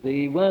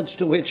The words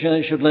to which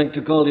I should like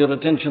to call your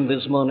attention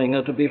this morning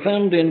are to be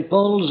found in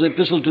Paul's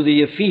epistle to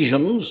the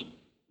Ephesians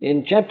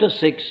in chapter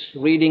 6,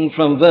 reading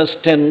from verse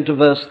 10 to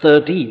verse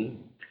 13.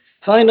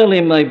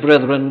 Finally, my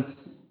brethren,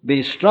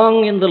 be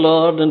strong in the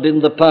Lord and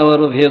in the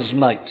power of his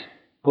might.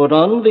 Put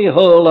on the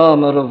whole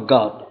armor of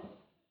God,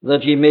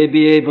 that ye may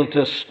be able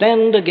to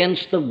stand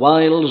against the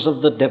wiles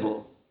of the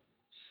devil.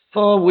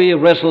 For we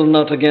wrestle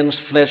not against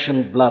flesh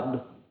and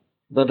blood,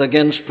 but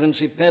against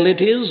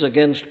principalities,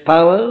 against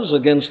powers,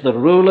 against the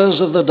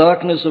rulers of the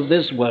darkness of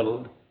this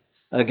world,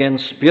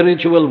 against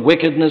spiritual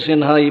wickedness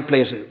in high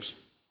places.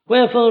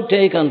 Wherefore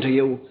take unto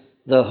you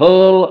the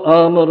whole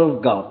armor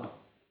of God,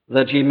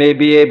 that ye may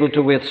be able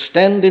to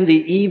withstand in the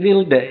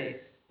evil day,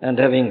 and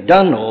having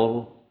done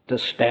all, to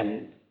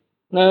stand.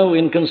 Now,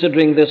 in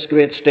considering this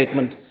great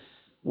statement,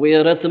 we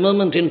are at the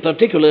moment in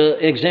particular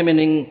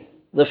examining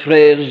the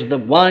phrase, the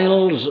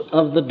wiles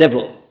of the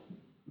devil.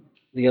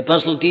 The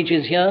apostle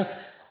teaches here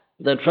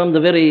that from the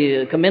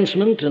very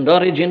commencement and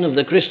origin of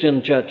the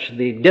Christian church,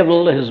 the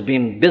devil has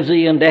been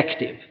busy and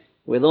active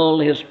with all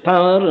his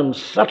power and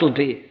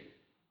subtlety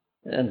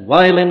and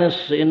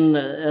wiliness in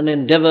an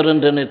endeavor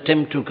and an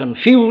attempt to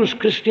confuse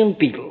Christian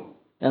people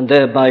and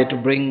thereby to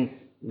bring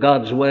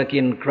God's work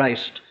in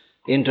Christ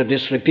into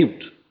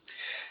disrepute.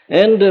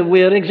 And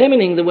we are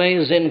examining the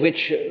ways in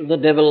which the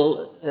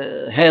devil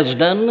has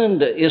done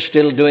and is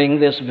still doing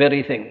this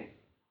very thing.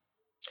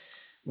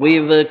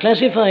 We've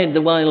classified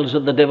the wiles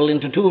of the devil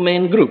into two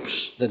main groups,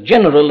 the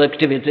general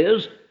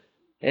activities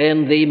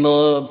and the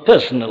more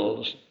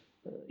personal,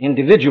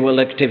 individual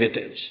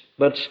activities.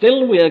 But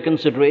still we are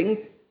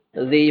considering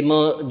the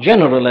more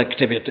general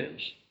activities.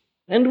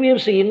 And we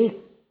have seen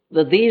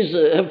that these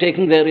have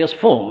taken various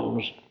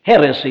forms.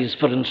 Heresies,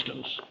 for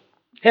instance.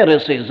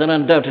 Heresies are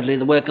undoubtedly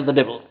the work of the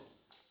devil.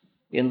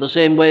 In the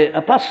same way,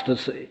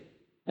 apostasy,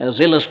 as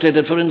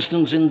illustrated, for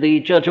instance, in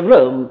the Church of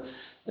Rome,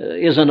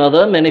 is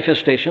another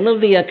manifestation of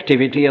the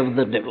activity of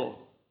the devil.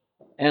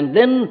 And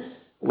then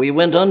we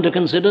went on to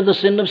consider the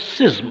sin of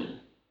schism,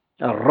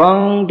 a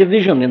wrong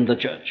division in the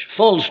church,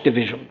 false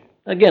division.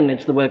 Again,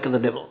 it's the work of the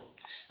devil.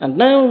 And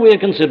now we are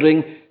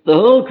considering the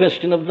whole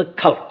question of the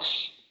cults.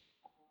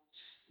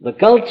 The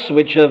cults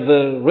which have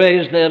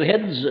raised their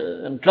heads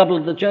and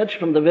troubled the church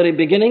from the very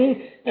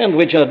beginning, and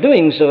which are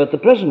doing so at the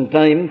present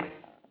time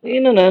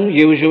in an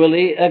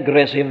unusually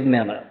aggressive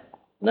manner.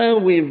 Now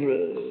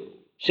we've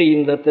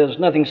seen that there's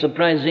nothing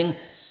surprising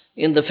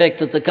in the fact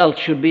that the cults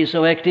should be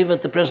so active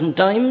at the present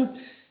time.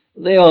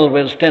 They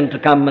always tend to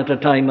come at a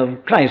time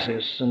of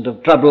crisis and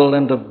of trouble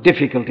and of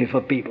difficulty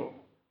for people.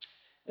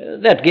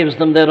 That gives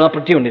them their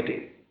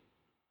opportunity.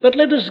 But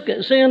let us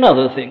say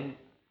another thing,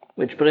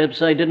 which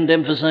perhaps I didn't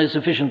emphasize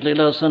sufficiently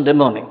last Sunday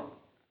morning.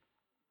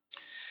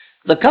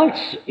 The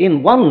cults,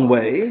 in one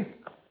way,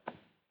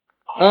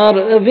 are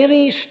a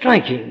very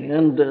striking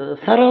and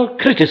thorough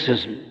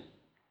criticism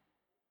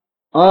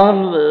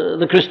of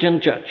the Christian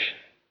church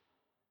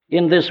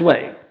in this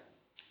way.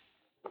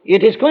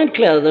 It is quite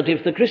clear that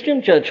if the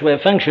Christian church were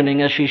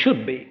functioning as she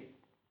should be,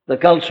 the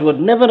cults would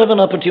never have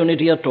an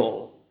opportunity at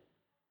all.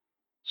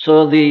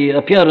 So the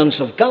appearance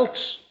of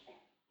cults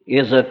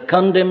is a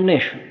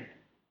condemnation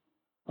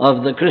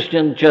of the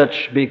Christian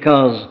church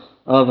because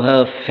of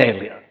her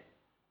failure.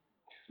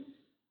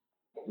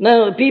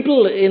 Now,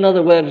 people, in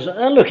other words,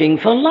 are looking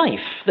for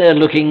life. They're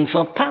looking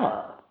for power.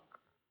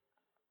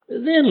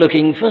 They're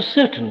looking for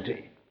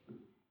certainty.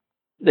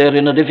 They're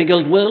in a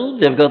difficult world.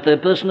 They've got their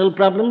personal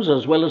problems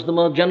as well as the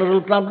more general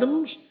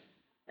problems,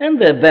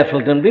 and they're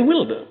baffled and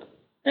bewildered.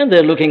 And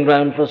they're looking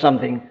round for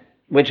something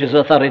which is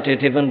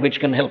authoritative and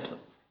which can help them.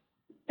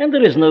 And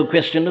there is no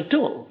question at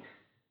all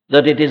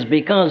that it is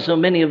because so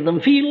many of them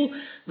feel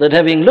that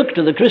having looked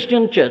to the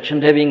Christian church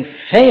and having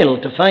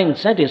failed to find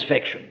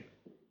satisfaction,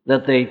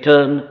 that they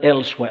turn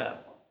elsewhere.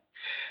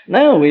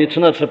 Now, it's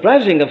not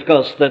surprising, of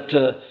course,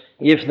 that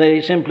if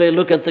they simply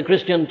look at the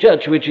Christian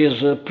church, which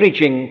is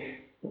preaching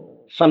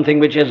something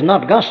which is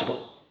not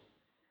gospel,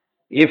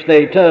 if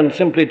they turn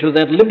simply to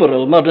that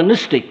liberal,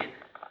 modernistic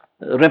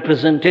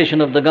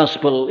representation of the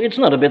gospel, it's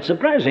not a bit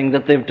surprising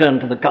that they've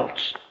turned to the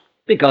cults,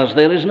 because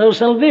there is no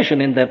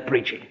salvation in that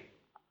preaching.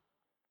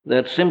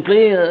 That's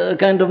simply a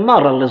kind of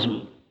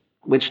moralism,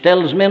 which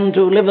tells men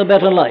to live a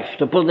better life,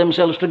 to pull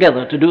themselves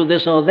together, to do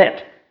this or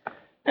that.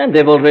 And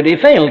they've already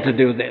failed to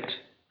do that.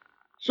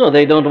 So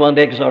they don't want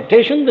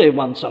exhortation, they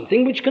want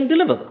something which can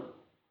deliver them.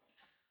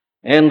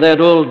 And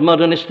that old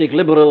modernistic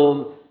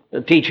liberal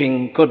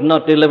teaching could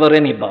not deliver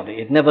anybody.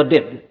 It never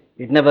did.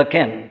 It never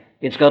can.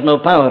 It's got no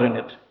power in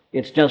it.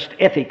 It's just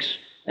ethics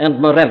and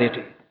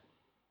morality.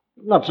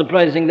 Not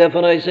surprising,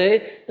 therefore, I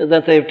say,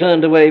 that they've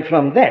turned away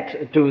from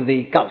that to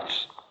the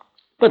cults.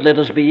 But let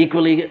us be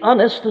equally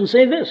honest and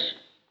say this,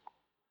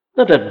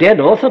 that a dead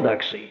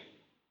orthodoxy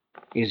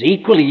is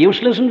equally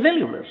useless and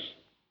valueless.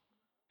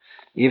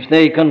 If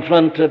they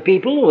confront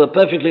people who are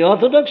perfectly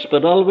orthodox,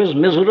 but always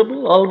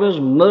miserable, always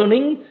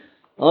moaning,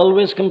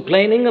 always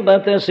complaining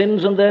about their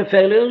sins and their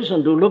failures,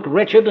 and who look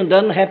wretched and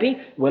unhappy,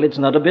 well, it's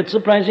not a bit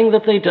surprising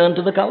that they turn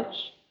to the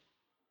cults.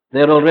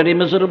 They're already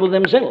miserable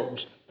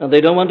themselves, And they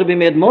don't want to be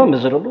made more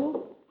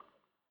miserable.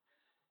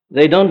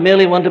 They don't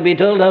merely want to be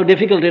told how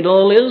difficult it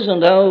all is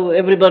and how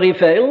everybody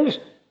fails.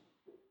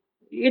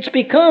 It's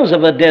because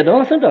of a dead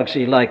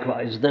orthodoxy,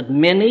 likewise, that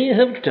many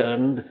have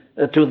turned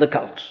to the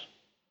cults.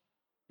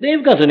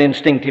 They've got an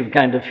instinctive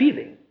kind of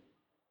feeling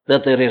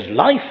that there is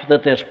life,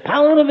 that there's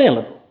power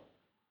available,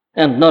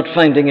 and not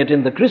finding it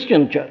in the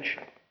Christian church,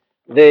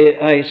 they,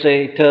 I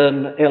say,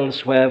 turn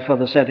elsewhere for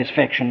the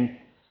satisfaction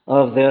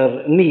of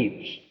their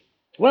needs.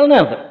 Well,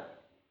 now then,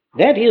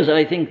 that is,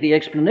 I think, the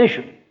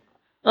explanation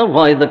of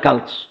why the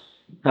cults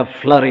have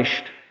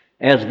flourished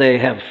as they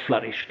have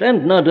flourished.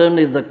 And not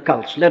only the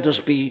cults, let us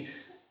be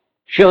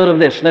sure of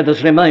this, let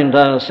us remind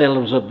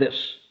ourselves of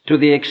this. To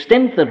the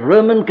extent that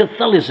Roman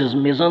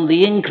Catholicism is on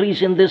the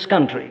increase in this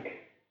country,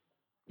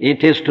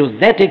 it is to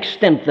that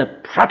extent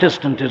that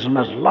Protestantism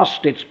has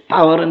lost its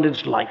power and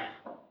its life.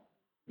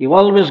 You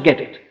always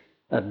get it.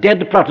 A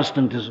dead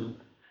Protestantism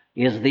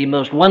is the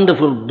most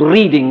wonderful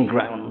breeding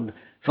ground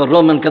for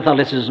Roman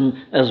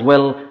Catholicism as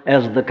well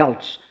as the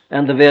cults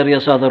and the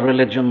various other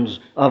religions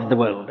of the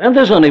world. And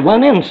there's only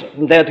one answer,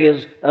 and that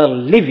is a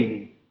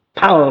living,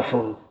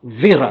 powerful,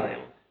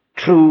 virile,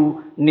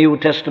 true New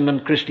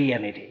Testament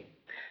Christianity.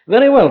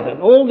 Very well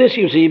then, all this,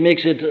 you see,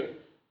 makes it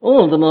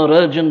all the more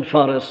urgent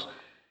for us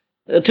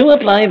to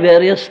apply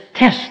various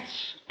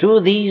tests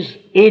to these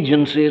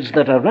agencies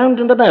that are round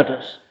and about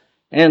us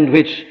and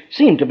which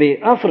seem to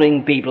be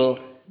offering people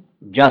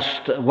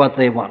just what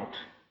they want.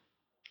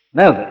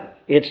 Now then,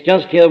 it's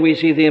just here we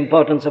see the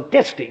importance of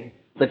testing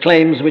the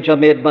claims which are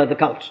made by the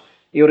cults.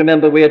 You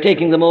remember, we are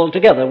taking them all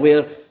together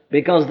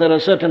because there are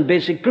certain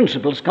basic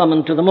principles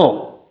common to them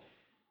all.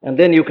 And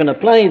then you can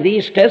apply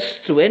these tests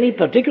to any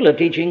particular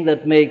teaching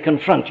that may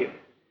confront you.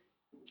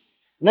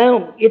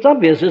 Now, it's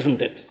obvious,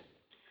 isn't it,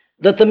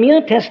 that the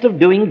mere test of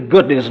doing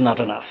good is not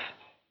enough.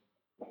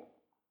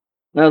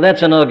 Now,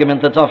 that's an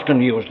argument that's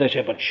often used. They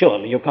say, but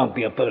surely you can't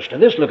be opposed to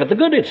this. Look at the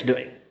good it's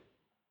doing.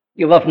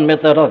 You've often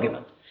met that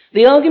argument.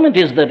 The argument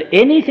is that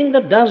anything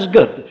that does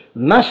good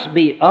must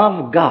be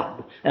of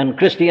God, and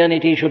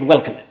Christianity should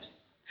welcome it.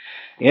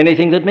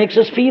 Anything that makes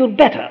us feel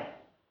better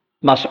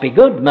must be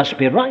good, must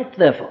be right,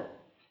 therefore.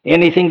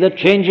 Anything that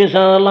changes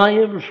our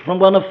lives from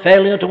one of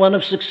failure to one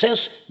of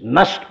success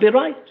must be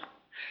right.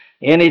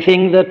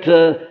 Anything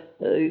that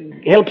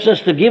helps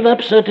us to give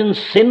up certain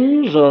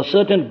sins or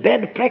certain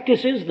bad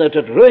practices that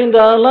had ruined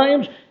our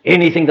lives,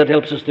 anything that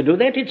helps us to do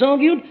that, it's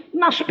argued,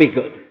 must be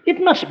good.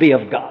 It must be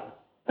of God.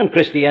 And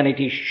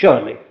Christianity,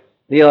 surely,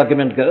 the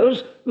argument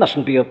goes,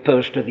 mustn't be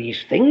opposed to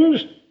these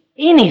things.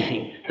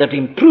 Anything that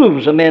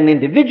improves a man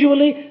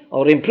individually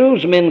or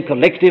improves men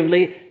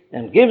collectively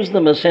and gives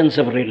them a sense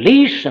of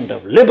release and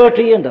of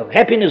liberty and of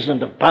happiness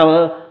and of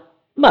power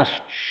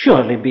must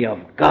surely be of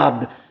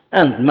God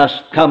and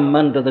must come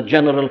under the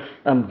general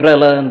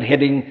umbrella and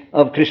heading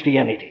of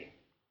Christianity.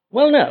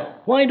 Well,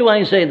 now, why do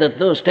I say that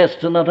those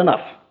tests are not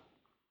enough?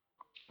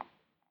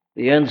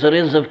 The answer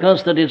is, of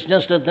course, that it's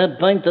just at that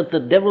point that the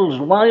devil's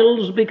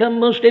wiles become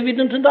most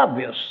evident and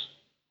obvious.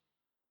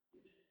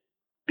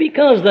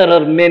 Because there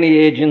are many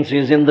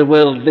agencies in the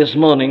world this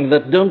morning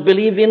that don't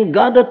believe in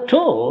God at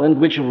all and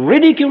which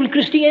ridicule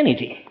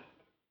Christianity,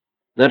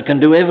 that can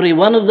do every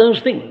one of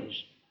those things.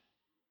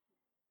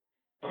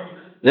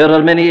 There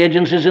are many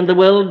agencies in the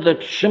world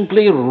that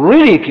simply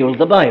ridicule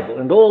the Bible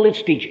and all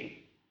its teaching.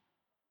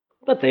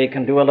 But they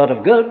can do a lot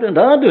of good and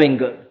are doing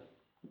good.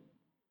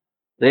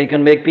 They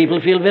can make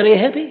people feel very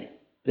happy.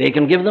 They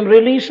can give them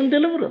release and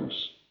deliverance,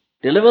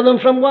 deliver them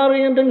from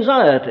worry and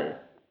anxiety.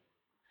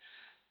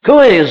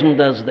 Coaism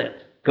does that.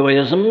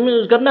 Coaism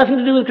has got nothing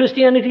to do with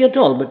Christianity at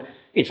all, but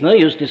it's no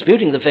use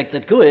disputing the fact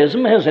that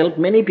Coaism has helped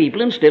many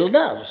people and still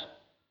does.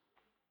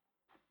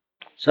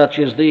 Such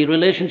is the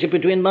relationship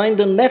between mind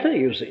and matter,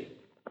 you see.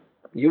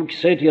 You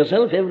say to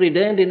yourself every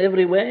day and in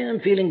every way, I'm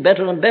feeling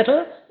better and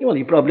better. Well,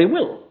 you probably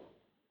will.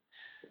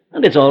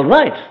 And it's all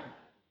right.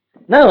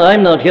 Now,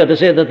 I'm not here to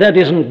say that that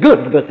isn't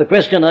good, but the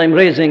question I'm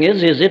raising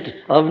is it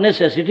of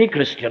necessity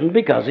Christian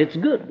because it's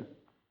good?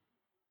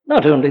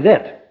 Not only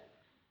that.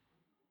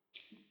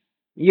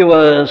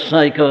 Your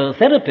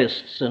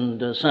psychotherapists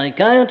and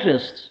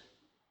psychiatrists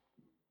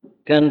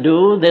can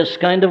do this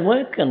kind of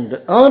work and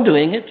are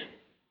doing it.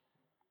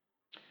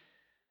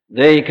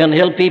 They can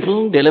help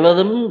people, deliver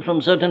them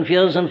from certain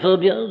fears and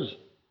phobias.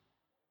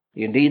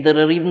 Indeed, there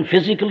are even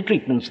physical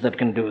treatments that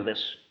can do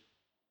this.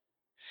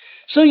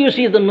 So you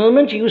see, the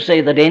moment you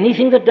say that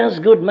anything that does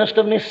good must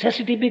of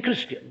necessity be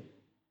Christian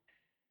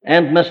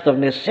and must of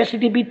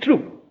necessity be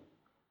true,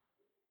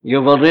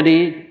 you've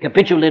already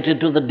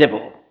capitulated to the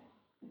devil.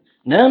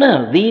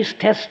 No, these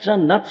tests are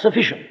not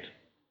sufficient.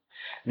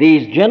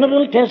 These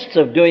general tests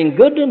of doing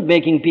good and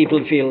making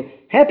people feel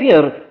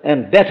happier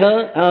and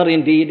better are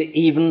indeed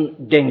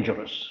even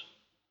dangerous.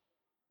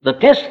 The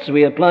tests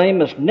we apply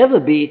must never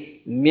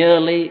be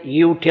merely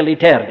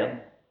utilitarian.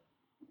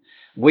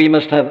 We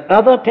must have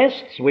other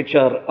tests which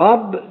are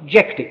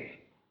objective.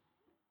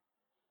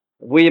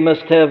 We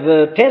must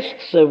have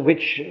tests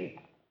which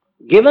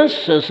give us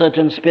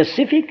certain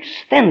specific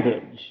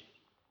standards.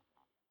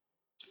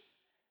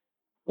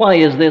 Why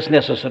is this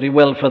necessary?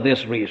 Well, for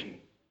this reason,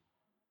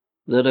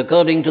 that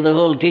according to the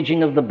whole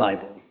teaching of the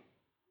Bible,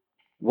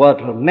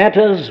 what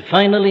matters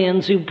finally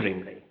and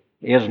supremely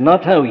is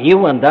not how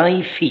you and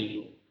I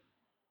feel,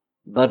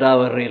 but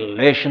our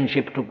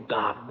relationship to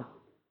God.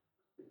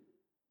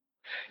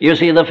 You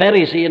see, the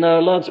Pharisee in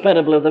our Lord's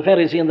parable of the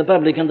Pharisee and the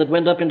publican that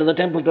went up into the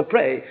temple to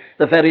pray,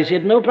 the Pharisee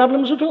had no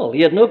problems at all.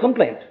 He had no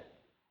complaint.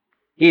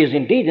 He is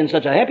indeed in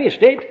such a happy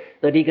state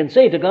that he can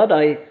say to God,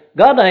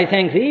 God, I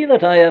thank thee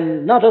that I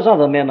am not as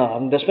other men are,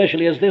 and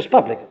especially as this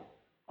publican.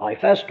 I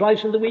fast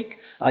twice in the week.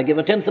 I give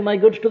a tenth of my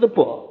goods to the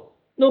poor.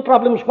 No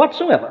problems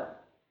whatsoever.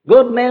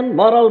 Good men,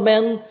 moral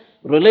men,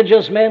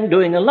 religious men,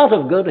 doing a lot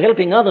of good,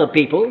 helping other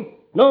people.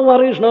 No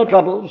worries, no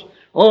troubles.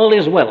 All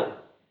is well.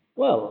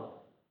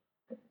 Well,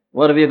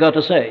 what have you got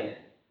to say?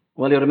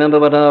 Well, you remember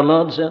what our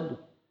Lord said?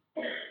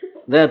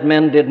 That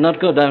man did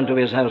not go down to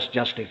his house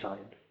justified.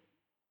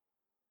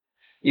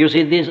 You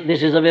see,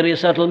 this is a very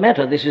subtle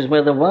matter. This is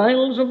where the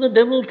wiles of the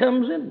devil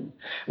comes in.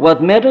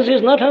 What matters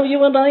is not how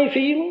you and I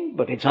feel,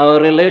 but it's our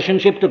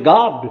relationship to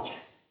God.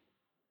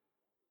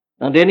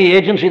 And any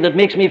agency that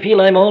makes me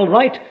feel I'm all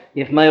right,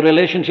 if my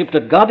relationship to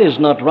God is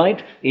not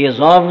right, is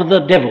of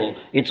the devil.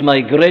 It's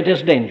my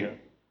greatest danger.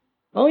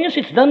 Oh yes,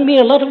 it's done me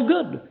a lot of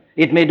good.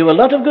 It may do a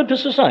lot of good to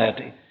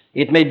society.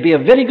 It may be a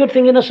very good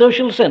thing in a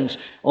social sense.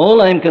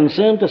 All I'm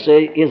concerned to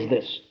say is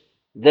this,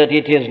 that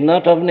it is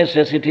not of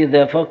necessity,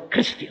 therefore,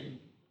 Christian.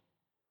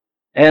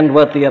 And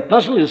what the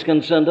apostle is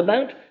concerned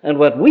about, and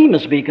what we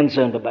must be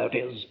concerned about,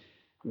 is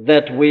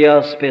that we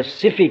are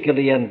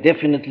specifically and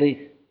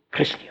definitely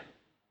Christian.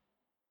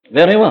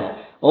 Very well.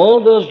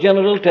 All those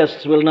general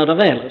tests will not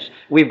avail us.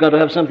 We've got to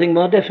have something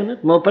more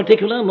definite, more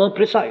particular, more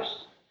precise.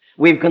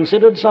 We've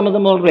considered some of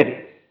them already.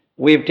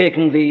 We've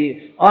taken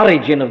the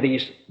origin of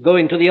these,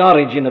 going to the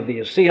origin of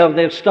these, see how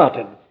they've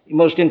started.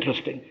 Most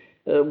interesting.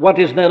 What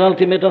is their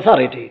ultimate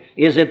authority?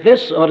 Is it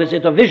this, or is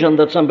it a vision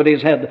that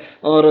somebody's had,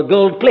 or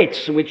gold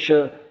plates which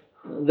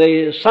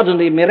they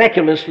suddenly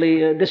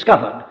miraculously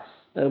discovered,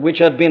 which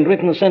had been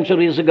written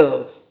centuries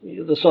ago,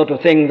 the sort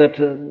of thing that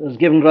has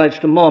given rise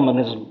to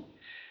Mormonism?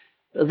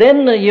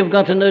 Then you've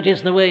got to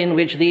notice the way in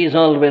which these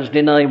always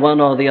deny one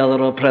or the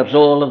other, or perhaps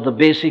all of the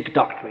basic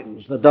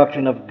doctrines, the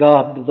doctrine of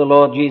God, the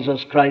Lord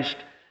Jesus Christ,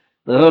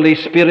 the Holy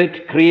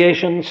Spirit,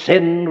 creation,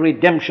 sin,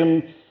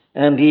 redemption,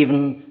 and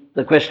even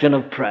the question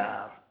of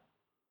prayer.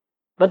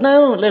 But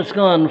now let's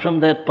go on from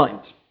that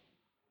point.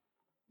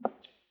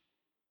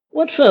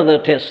 What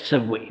further tests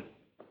have we?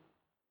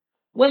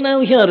 Well, now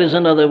here is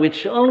another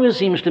which always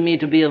seems to me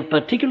to be of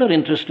particular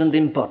interest and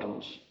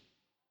importance.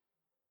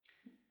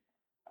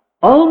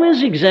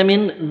 Always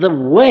examine the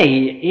way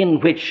in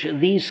which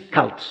these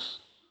cults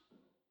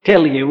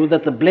tell you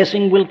that the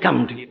blessing will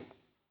come to you.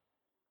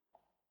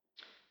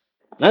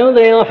 Now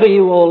they offer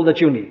you all that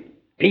you need.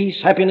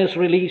 Peace, happiness,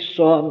 release,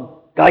 so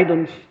on,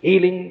 guidance,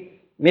 healing,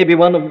 maybe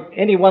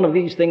any one of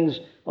these things,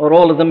 or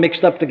all of them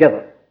mixed up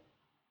together.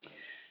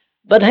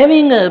 But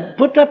having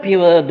put up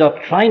your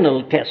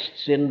doctrinal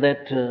tests in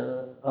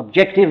that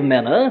objective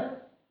manner,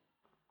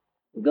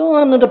 go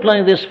on and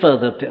apply this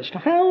further test.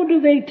 How do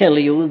they tell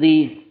you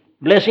the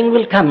blessing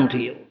will come to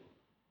you?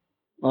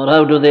 Or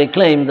how do they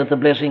claim that the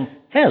blessing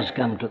has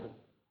come to them?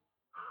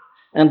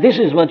 And this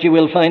is what you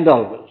will find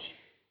always,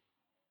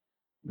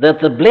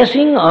 that the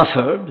blessing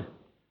offered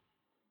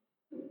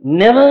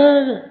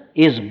never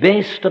is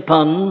based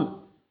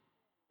upon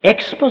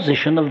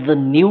exposition of the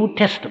New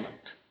Testament.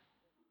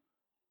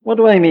 What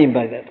do I mean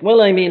by that?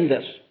 Well, I mean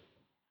this,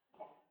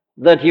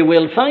 that you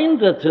will find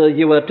that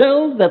you are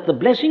told that the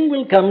blessing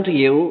will come to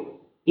you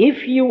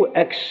if you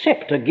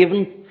accept a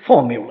given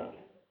formula,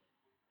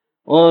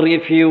 or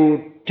if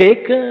you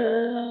take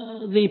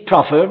the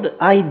proffered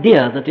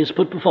idea that is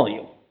put before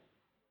you.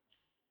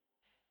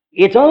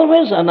 It's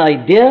always an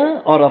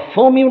idea or a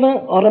formula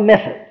or a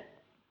method.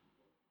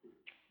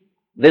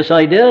 This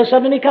idea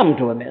suddenly come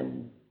to a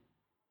man.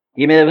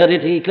 He may have had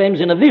it, he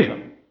claims, in a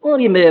vision, or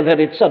he may have had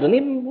it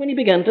suddenly when he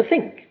began to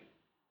think.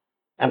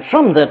 And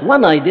from that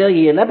one idea,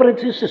 he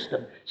elaborates his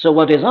system. So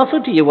what is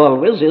offered to you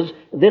always is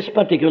this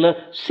particular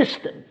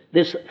system,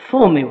 this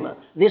formula,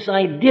 this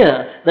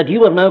idea that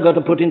you have now got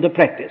to put into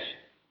practice.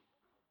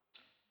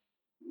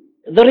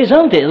 The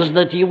result is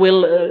that you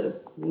will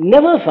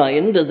never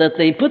find that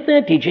they put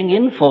their teaching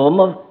in form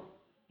of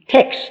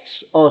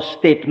texts or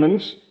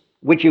statements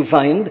which you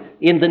find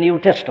in the New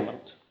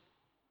Testament.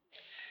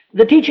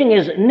 The teaching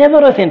is never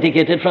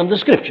authenticated from the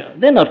Scripture.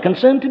 They're not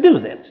concerned to do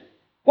that.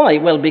 Why?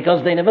 Well,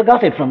 because they never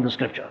got it from the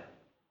Scripture.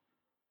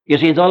 You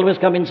see, it's always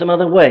come in some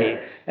other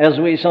way, as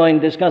we saw in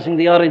discussing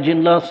the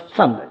origin last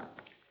Sunday.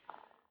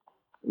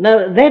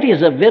 Now, that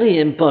is a very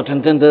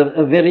important and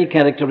a very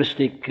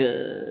characteristic,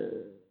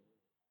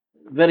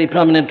 very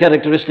prominent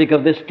characteristic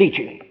of this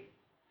teaching.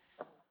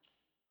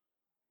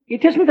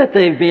 It isn't that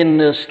they've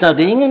been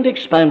studying and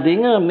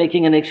expounding or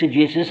making an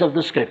exegesis of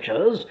the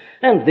Scriptures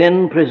and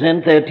then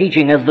present their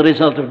teaching as the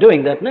result of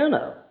doing that.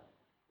 No.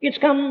 It's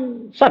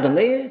come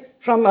suddenly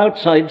from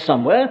outside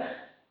somewhere,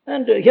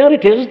 and here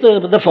it is,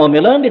 the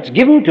formula, and it's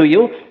given to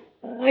you.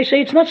 I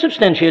say it's not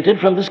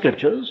substantiated from the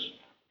Scriptures.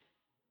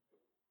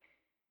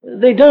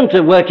 They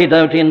don't work it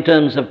out in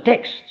terms of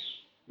texts.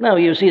 Now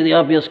you see the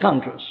obvious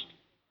contrast.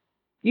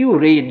 You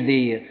read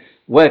the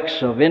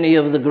works of any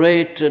of the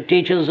great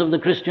teachers of the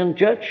Christian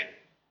church,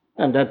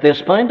 and at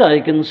this point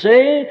I can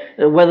say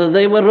whether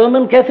they were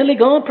Roman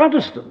Catholic or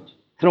Protestant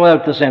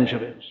throughout the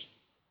centuries.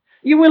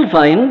 You will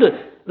find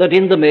that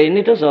in the main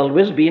it has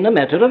always been a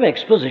matter of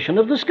exposition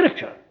of the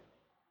Scripture.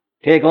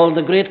 Take all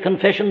the great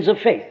confessions of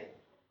faith.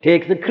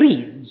 Take the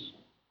creeds.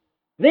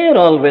 They are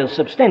always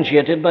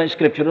substantiated by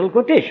scriptural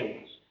quotations.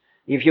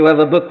 If you have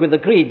a book with the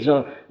creeds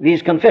or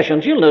these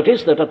confessions, you'll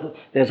notice that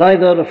there's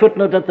either a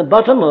footnote at the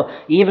bottom or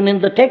even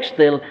in the text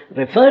they'll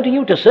refer to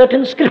you to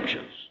certain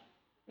scriptures.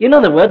 In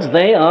other words,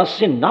 they are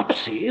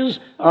synopses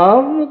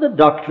of the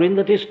doctrine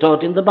that is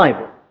taught in the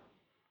Bible.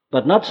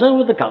 But not so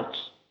with the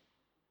cults.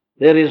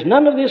 There is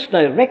none of this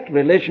direct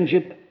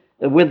relationship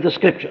with the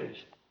scriptures.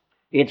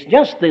 It's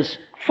just this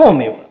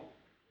formula.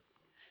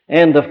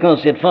 And of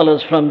course it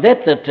follows from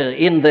that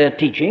in their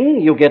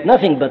teaching you get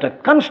nothing but a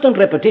constant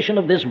repetition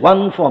of this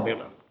one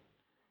formula.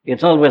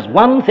 It's always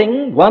one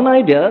thing, one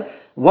idea,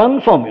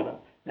 one formula,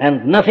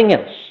 and nothing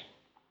else.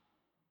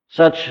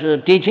 Such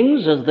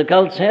teachings as the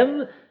cults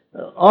have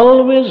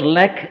always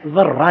lack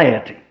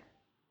variety.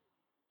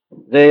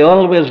 They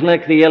always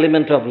lack the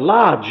element of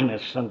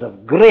largeness and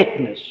of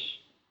greatness,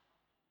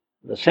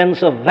 the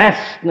sense of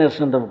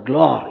vastness and of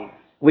glory,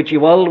 which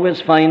you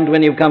always find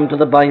when you come to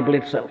the Bible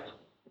itself.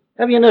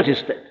 Have you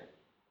noticed that?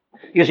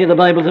 You see, the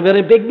Bible's a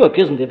very big book,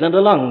 isn't it, and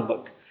a long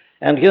book.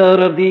 And here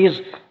are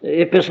these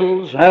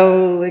epistles,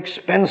 how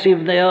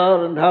expansive they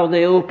are, and how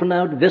they open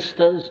out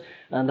vistas,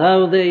 and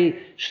how they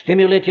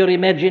stimulate your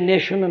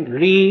imagination and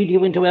lead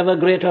you into ever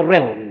greater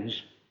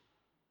realms.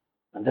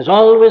 And there's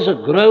always a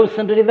growth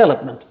and a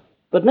development,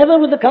 but never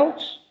with the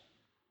cults.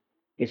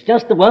 It's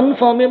just the one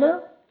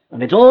formula,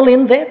 and it's all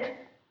in that.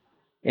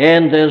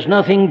 And there's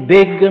nothing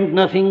big and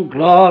nothing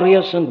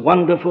glorious and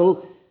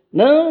wonderful.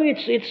 No,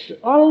 it's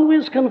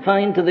always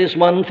confined to this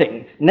one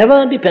thing,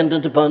 never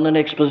dependent upon an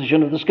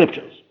exposition of the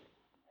Scriptures.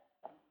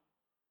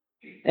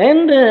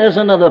 And as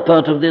another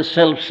part of this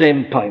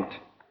self-same point,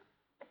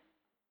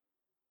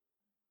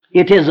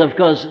 it is, of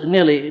course,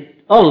 nearly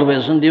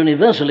always and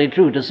universally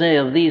true to say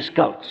of these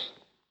cults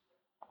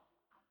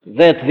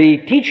that the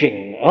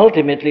teaching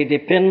ultimately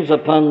depends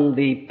upon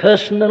the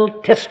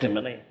personal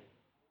testimony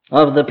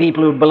of the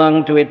people who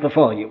belong to it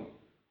before you.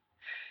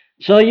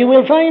 So you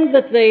will find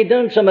that they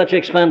don't so much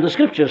expand the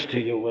Scriptures to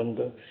you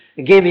and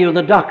give you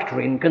the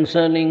doctrine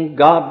concerning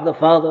God the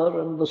Father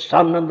and the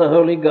Son and the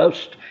Holy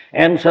Ghost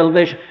and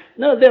salvation.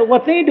 No,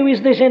 what they do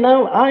is they say,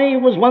 now, I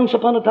was once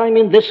upon a time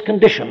in this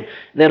condition.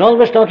 They're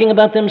always talking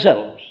about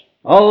themselves,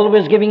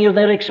 always giving you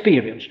their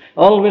experience,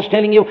 always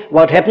telling you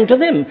what happened to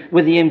them,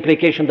 with the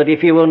implication that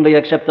if you only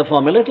accept the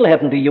formula, it'll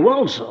happen to you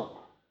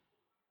also.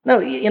 Now,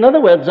 in other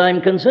words,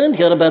 I'm concerned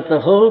here about the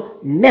whole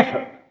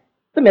method,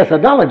 the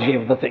methodology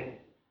of the thing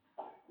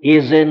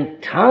is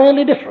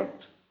entirely different.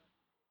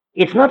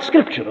 It's not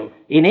scriptural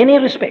in any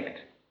respect,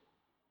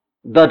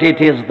 but it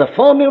is the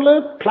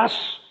formula plus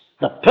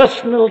the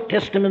personal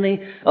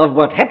testimony of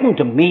what happened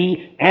to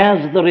me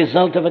as the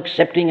result of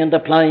accepting and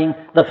applying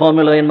the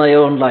formula in my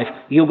own life.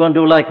 You go and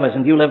do likewise,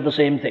 and you'll have the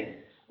same thing.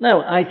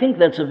 Now, I think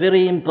that's a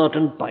very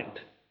important point,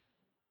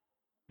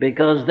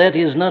 because that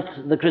is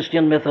not the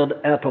Christian method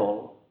at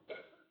all.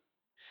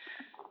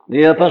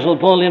 The Apostle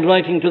Paul, in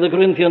writing to the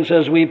Corinthians,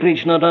 says, we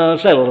preach not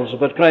ourselves,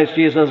 but Christ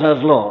Jesus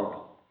as Lord.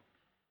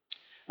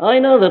 I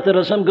know that there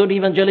are some good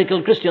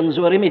evangelical Christians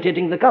who are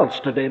imitating the cults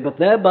today, but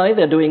thereby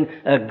they're doing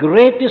a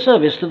great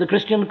disservice to the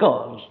Christian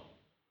cause.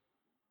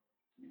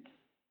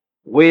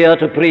 We are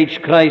to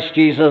preach Christ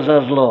Jesus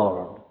as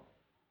Lord.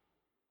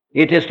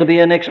 It is to be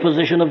an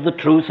exposition of the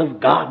truth of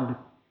God.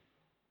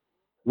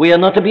 We are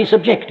not to be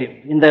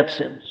subjective in that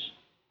sense.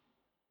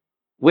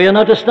 We are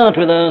not to start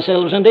with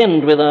ourselves and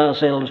end with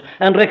ourselves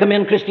and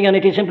recommend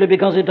Christianity simply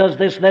because it does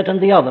this, that, and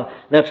the other.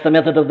 That's the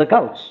method of the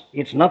cults.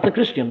 It's not the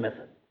Christian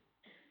method.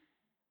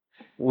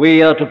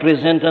 We are to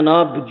present an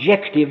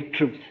objective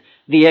truth,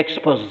 the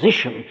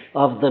exposition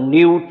of the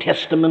New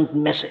Testament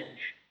message.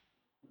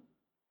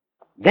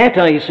 That,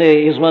 I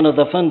say, is one of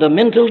the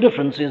fundamental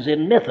differences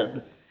in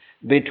method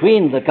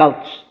between the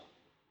cults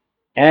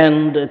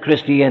and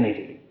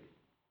Christianity.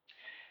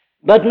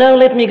 But now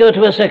let me go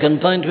to a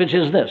second point, which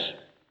is this: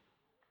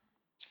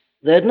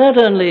 that not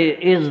only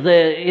is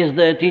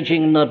their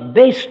teaching not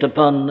based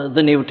upon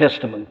the New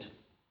Testament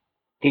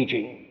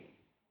teaching,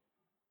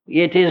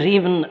 it is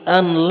even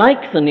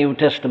unlike the New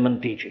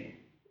Testament teaching.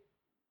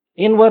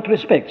 In what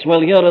respects?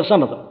 Well, here are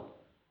some of them.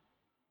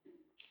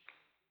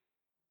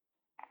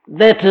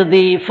 That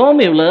the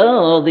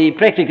formula or the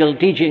practical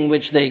teaching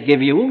which they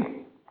give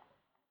you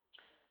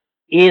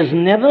is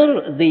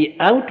never the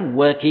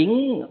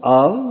outworking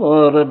of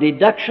or a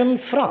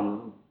deduction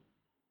from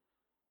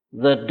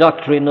the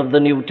doctrine of the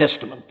New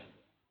Testament.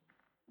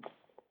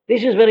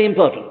 This is very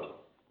important.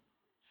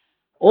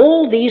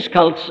 All these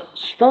cults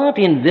start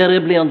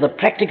invariably on the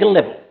practical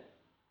level,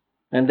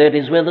 and that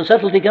is where the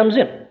subtlety comes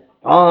in.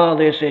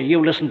 They say,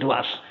 you listen to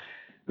us.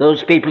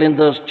 Those people in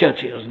those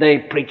churches, they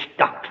preach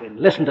doctrine.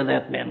 Listen to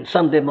that, man.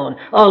 Sunday morning,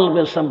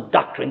 always some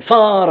doctrine,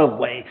 far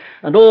away.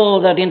 And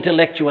all that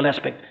intellectual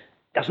aspect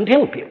doesn't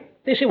help you.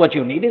 They say what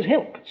you need is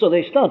help. So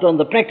they start on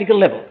the practical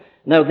level.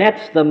 Now,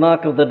 that's the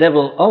mark of the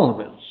devil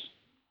always.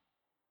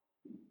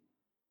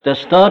 To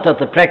start at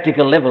the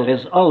practical level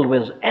is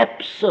always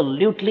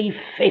absolutely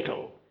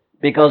fatal,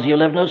 because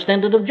you'll have no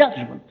standard of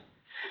judgment.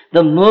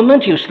 The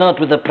moment you start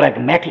with the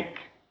pragmatic,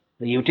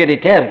 the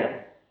utilitarian,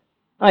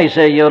 I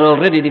say you're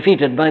already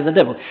defeated by the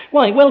devil.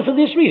 Why? Well, for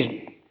this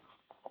reason.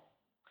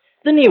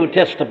 The New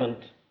Testament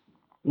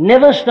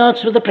never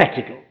starts with the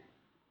practical.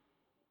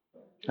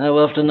 How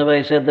often have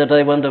I said that,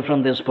 I wonder,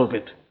 from this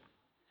pulpit?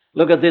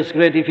 Look at this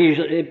great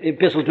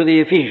epistle to the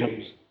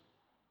Ephesians.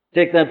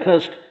 Take that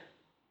first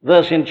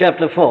verse in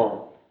chapter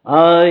 4.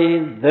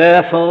 I,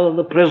 therefore,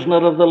 the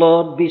prisoner of the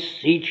Lord,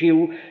 beseech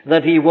you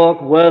that ye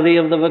walk worthy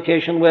of the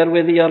vocation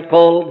wherewith ye are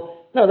called.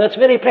 Now, that's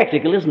very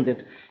practical, isn't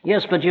it?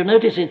 Yes, but you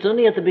notice it's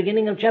only at the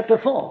beginning of chapter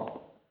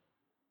 4.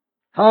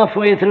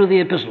 Halfway through the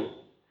epistle,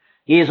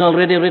 he has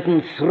already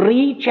written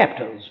 3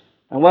 chapters.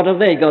 And what have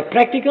they got?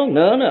 Practical?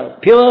 No,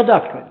 pure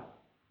doctrine.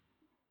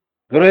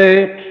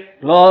 Great,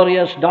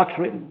 glorious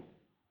doctrine.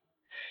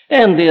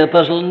 And the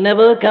apostle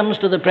never comes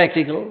to the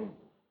practical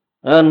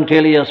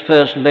until he has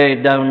first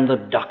laid down the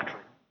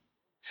doctrine.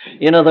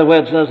 In other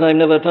words, as I'm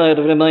never tired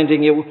of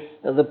reminding you,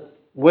 the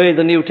way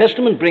the New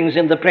Testament brings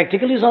in the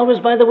practical is always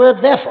by the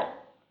word therefore.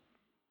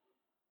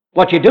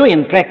 What you do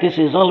in practice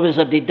is always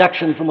a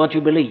deduction from what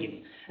you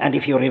believe. And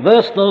if you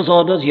reverse those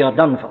orders, you're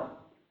done for.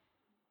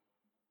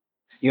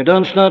 You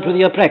don't start with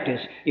your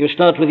practice, you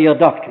start with your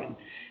doctrine.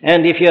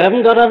 And if you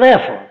haven't got a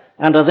therefore,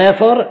 and a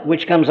therefore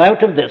which comes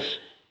out of this,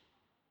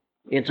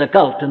 it's a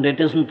cult, and it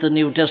isn't the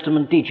New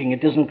Testament teaching,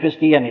 it isn't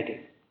Christianity.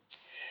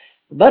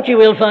 But you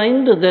will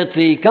find that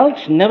the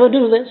cults never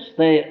do this.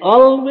 They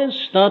always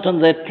start on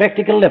that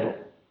practical level.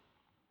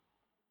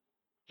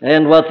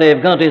 And what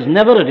they've got is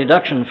never a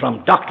deduction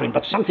from doctrine,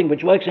 but something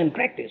which works in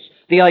practice.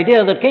 The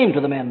idea that came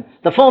to the man,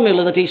 the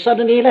formula that he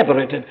suddenly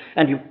elaborated,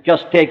 and you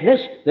just take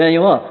this, there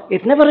you are.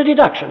 It's never a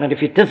deduction, and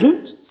if it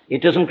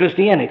isn't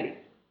Christianity.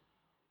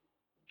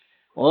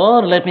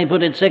 Or, let me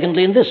put it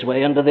secondly in this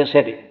way, under this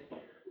heading.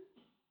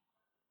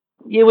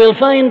 You will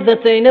find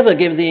that they never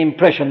give the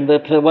impression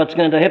that what's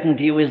going to happen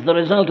to you is the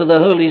result of the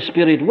Holy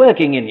Spirit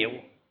working in you.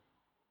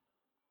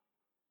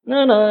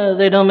 No,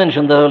 they don't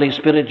mention the Holy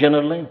Spirit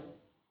generally.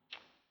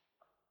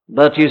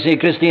 But you see,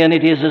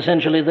 Christianity is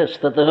essentially this,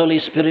 that the Holy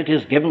Spirit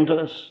is given to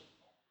us.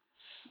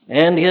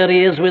 And here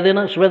he is within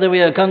us, whether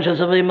we are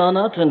conscious of him or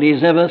not, and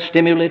he's ever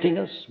stimulating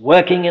us,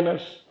 working in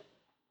us,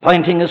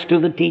 pointing us to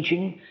the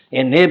teaching,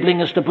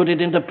 enabling us to put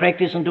it into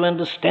practice and to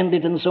understand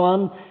it and so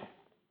on.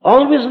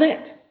 Always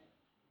that.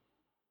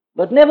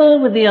 But never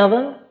with the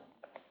other.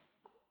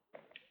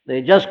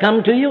 They just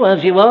come to you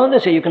as you are. They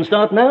say, you can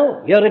start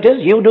now. Here it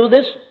is. You do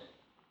this.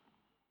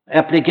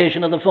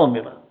 Application of the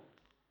formula.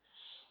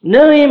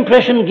 No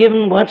impression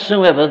given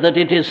whatsoever that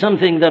it is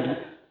something that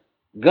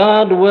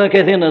God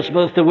worketh in us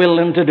both to will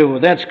and to do.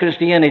 That's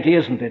Christianity,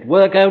 isn't it?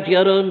 Work out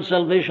your own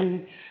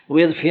salvation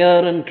with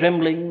fear and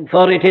trembling,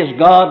 for it is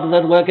God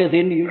that worketh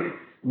in you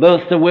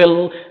both to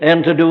will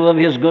and to do of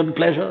his good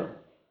pleasure.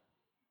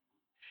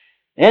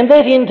 And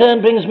that in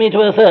turn brings me to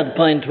a third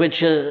point,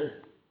 which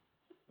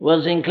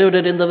was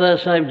included in the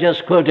verse I've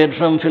just quoted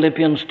from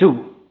Philippians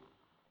 2.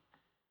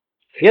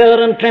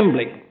 Fear and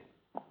trembling.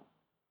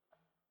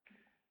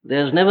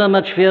 There's never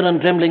much fear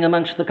and trembling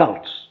amongst the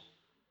cults.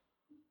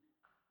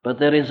 But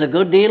there is a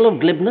good deal of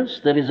glibness,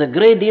 there is a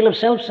great deal of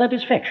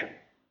self-satisfaction.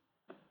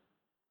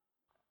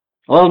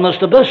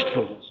 Almost a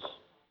boastfulness.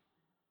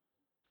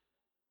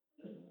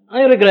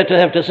 I regret to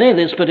have to say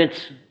this, but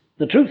it's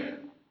the truth.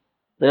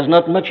 There's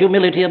not much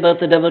humility about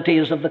the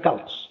devotees of the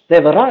cults.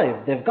 They've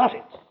arrived, they've got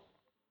it.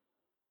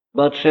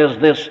 But says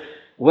this,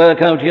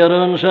 work out your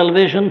own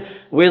salvation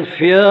with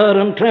fear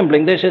and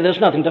trembling. They say there's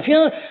nothing to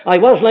fear. I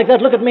was like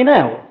that, look at me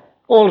now.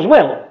 All's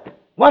well,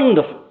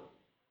 wonderful,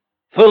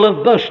 full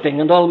of boasting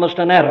and almost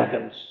an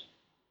arrogance.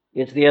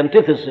 It's the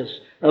antithesis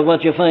of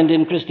what you find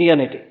in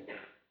Christianity.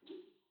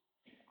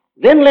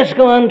 Then let's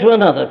go on to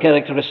another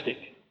characteristic.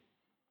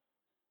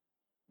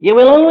 You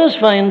will always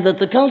find that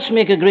the cults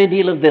make a great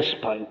deal of this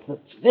point, that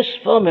this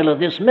formula,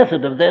 this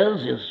method of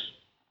theirs is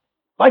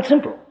quite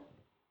simple.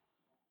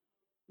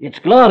 Its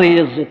glory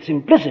is its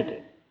simplicity.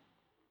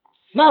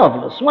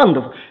 Marvelous,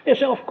 wonderful. They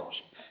say, of course,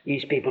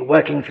 these people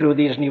working through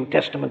these New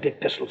Testament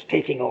epistles,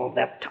 taking all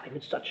that time,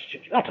 it's such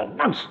utter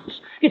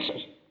nonsense.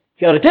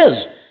 Here it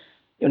is.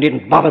 You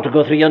needn't bother to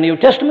go through your New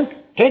Testament.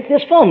 Take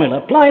this formula,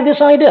 apply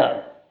this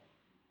idea.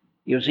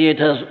 You see, it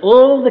has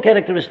all the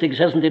characteristics,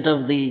 hasn't it,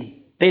 of the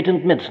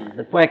patent medicine,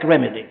 the quack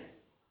remedy.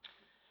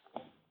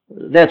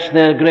 That's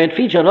their great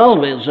feature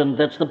always, and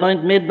that's the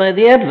point made by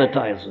the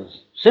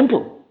advertisers.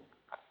 Simple.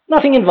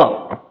 Nothing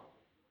involved.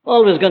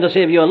 Always going to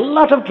save you a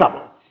lot of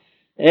trouble.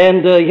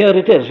 And here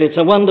it is. It's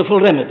a wonderful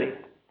remedy.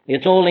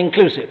 It's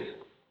all-inclusive.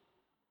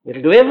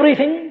 It'll do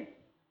everything.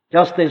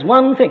 Just this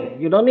one thing.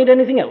 You don't need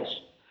anything else.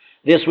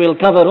 This will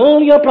cover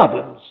all your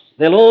problems.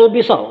 They'll all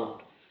be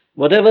solved.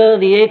 whatever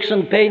the aches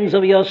and pains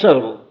of your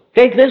soul,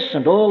 take this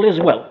and all is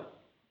well.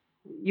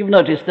 You've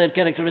noticed that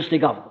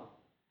characteristic of them.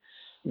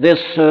 This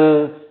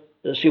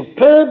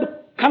superb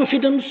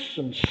confidence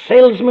and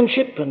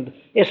salesmanship, and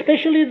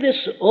especially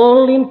this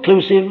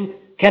all-inclusive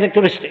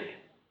characteristic.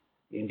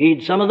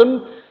 Indeed, some of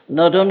them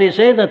not only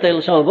say that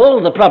they'll solve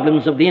all the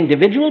problems of the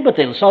individual, but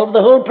they'll solve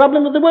the whole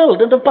problem of the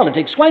world and of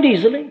politics quite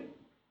easily.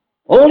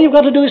 All you've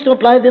got to do is to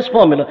apply this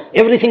formula.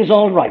 Everything's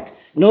all right.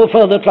 No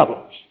further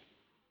troubles.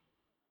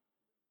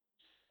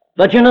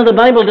 But you know, the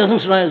Bible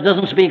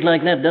doesn't speak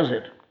like that, does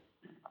it?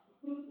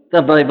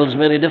 The Bible's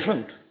very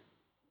different.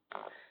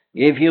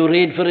 If you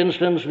read, for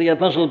instance, the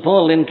Apostle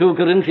Paul in 2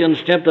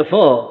 Corinthians chapter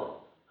 4,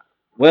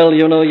 well,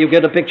 you know, you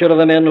get a picture of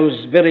a man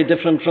who's very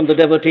different from the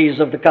devotees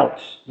of the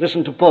cults.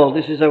 Listen to Paul.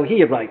 This is how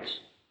he writes.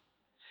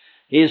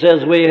 He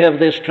says, "We have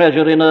this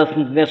treasure in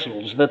earthen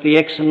vessels, that the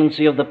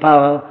excellency of the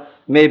power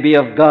may be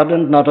of God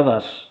and not of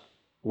us.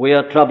 We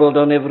are troubled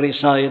on every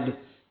side,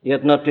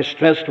 yet not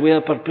distressed. We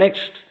are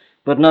perplexed,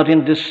 but not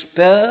in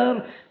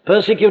despair,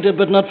 persecuted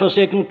but not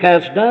forsaken,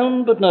 cast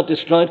down but not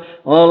destroyed,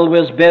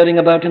 always bearing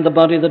about in the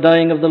body the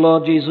dying of the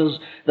Lord Jesus,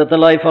 that the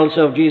life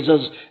also of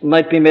Jesus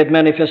might be made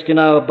manifest in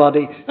our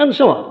body," and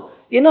so on.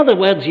 In other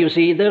words, you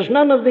see, there's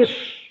none of this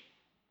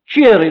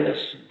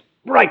cheeriness,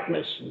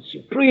 brightness, and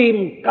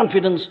supreme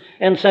confidence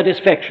and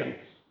satisfaction.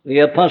 The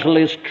apostle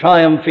is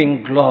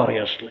triumphing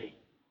gloriously.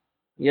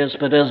 Yes,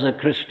 but as a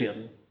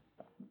Christian,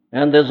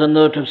 and there's a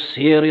note of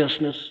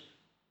seriousness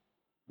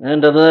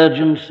and of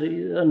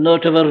urgency, a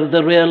note of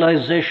the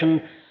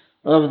realization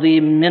of the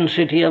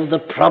immensity of the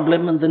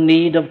problem and the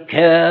need of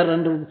care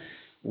and of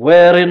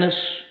wariness.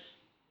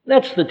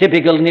 That's the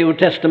typical New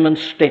Testament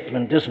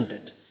statement, isn't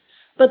it?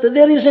 But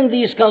there is in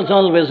these cults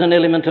always an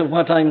element of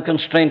what I'm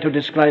constrained to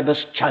describe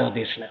as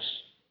childishness.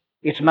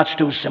 It's much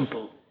too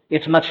simple.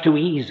 It's much too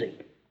easy.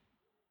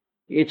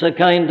 It's a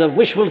kind of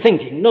wishful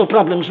thinking, no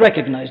problems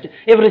recognized,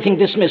 everything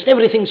dismissed,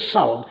 everything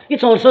solved.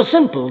 It's all so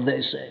simple,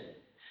 they say.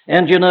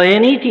 And you know,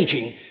 any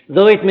teaching,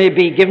 though it may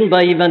be given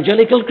by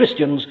evangelical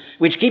Christians,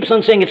 which keeps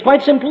on saying it's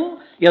quite simple,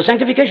 your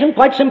sanctification,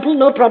 quite simple,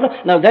 no problem.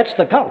 Now that's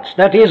the cults.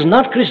 That is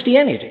not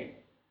Christianity.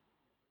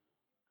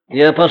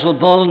 The Apostle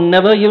Paul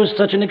never used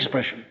such an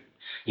expression.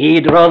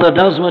 He rather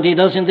does what he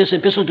does in this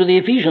epistle to the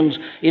Ephesians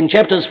in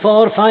chapters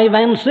 4, 5,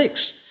 and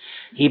 6.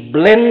 He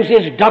blends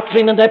his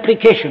doctrine and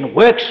application,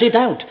 works it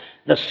out.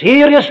 The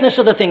seriousness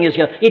of the thing is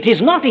here. It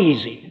is not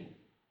easy.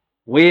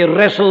 We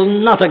wrestle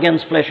not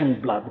against flesh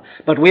and blood,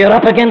 but we are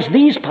up against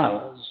these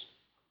powers.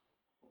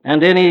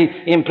 And any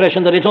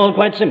impression that it's all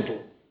quite simple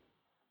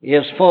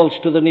is false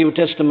to the New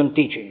Testament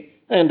teaching.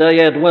 And I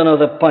add one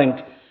other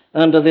point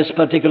under this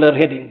particular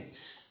heading.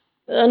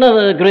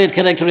 Another great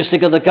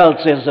characteristic of the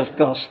cults is, of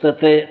course, that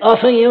they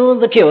offer you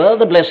the cure,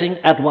 the blessing,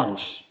 at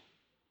once.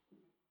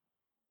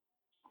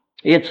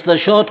 It's the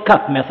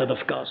shortcut method,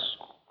 of course,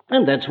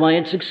 and that's why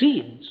it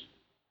succeeds.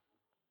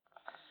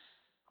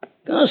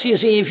 Because, you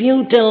see, if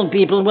you tell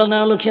people, well,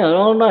 now look here,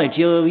 all right,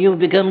 you've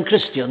become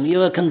Christian,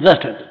 you are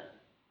converted.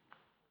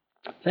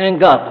 Thank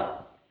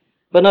God.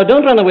 But now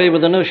don't run away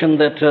with the notion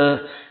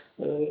that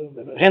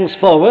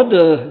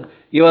henceforward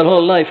your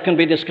whole life can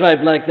be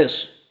described like this.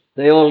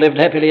 They all lived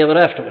happily ever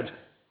afterward.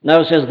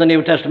 Now, says the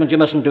New Testament, you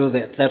mustn't do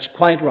that. That's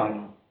quite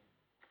wrong.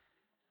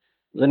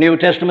 The New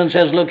Testament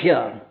says, look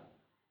here,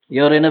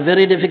 you're in a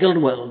very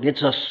difficult world.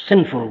 It's a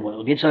sinful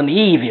world. It's an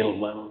evil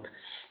world.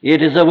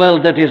 It is a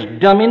world that is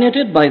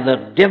dominated by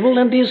the devil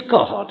and his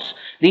cohorts,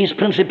 these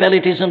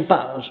principalities and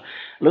powers.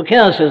 Look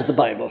here, says the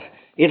Bible,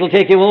 it'll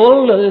take you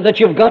all that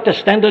you've got to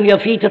stand on your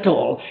feet at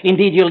all.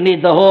 Indeed, you'll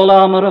need the whole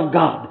armor of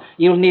God.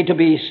 You'll need to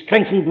be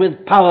strengthened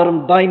with power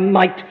and by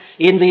might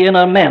in the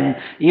inner man.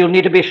 You'll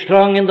need to be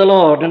strong in the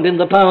Lord and in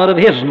the power of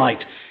his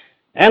might.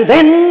 And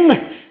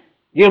then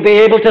you'll be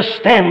able to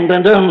stand,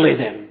 and only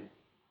then.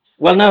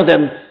 Well, now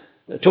then,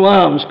 to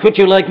arms, quit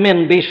you like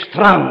men, be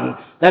strong.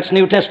 That's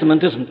New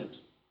Testament, isn't it?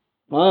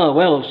 Ah,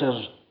 well,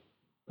 says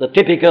the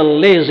typical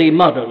lazy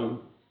modern,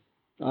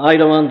 I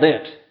don't want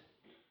that.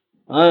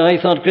 I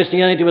thought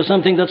Christianity was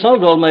something that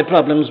solved all my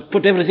problems,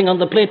 put everything on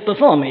the plate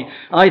before me.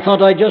 I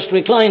thought I just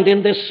reclined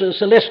in this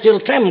celestial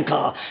tram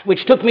car,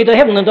 which took me to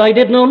heaven, and I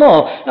did no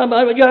more.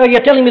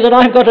 You're telling me that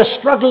I've got to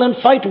struggle and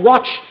fight,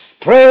 watch,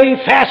 pray,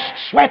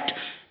 fast, sweat?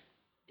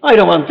 I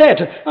don't want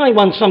that. I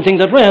want something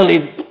that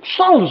really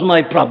solves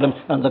my problem.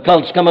 And the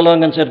cults come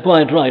along and said,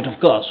 quite right, of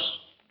course.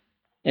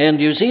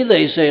 And you see,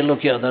 they say, look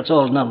here, that's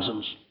all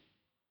nonsense.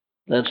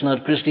 That's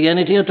not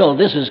Christianity at all.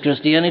 This is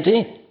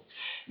Christianity.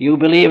 You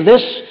believe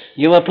this,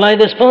 you apply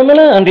this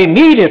formula, and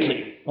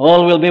immediately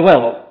all will be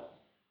well.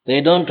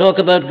 They don't talk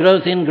about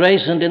growth in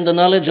grace and in the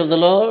knowledge of the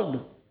Lord.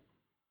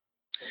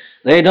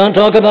 They don't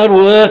talk about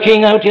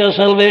working out your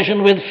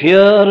salvation with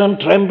fear and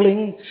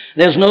trembling.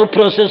 There's no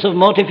process of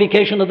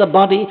mortification of the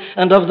body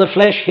and of the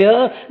flesh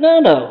here.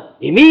 No.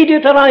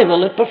 Immediate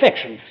arrival at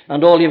perfection.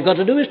 And all you've got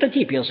to do is to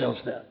keep yourself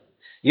there.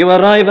 You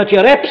arrive at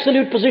your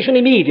absolute position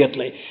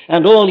immediately.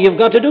 And all you've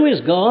got to do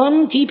is go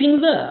on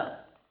keeping there.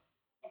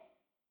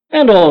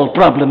 And all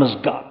problem is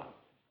gone.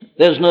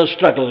 There's no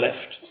struggle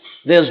left.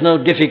 There's no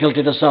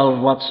difficulty to solve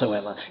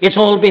whatsoever. It's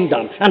all been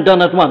done, and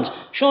done at once.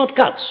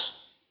 Shortcuts.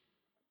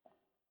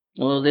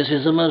 Oh, this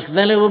is a most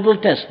valuable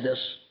test, this.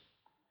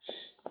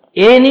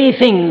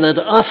 Anything that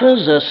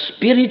offers a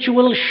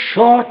spiritual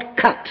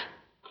shortcut,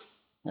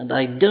 and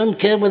I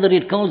don't care whether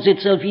it calls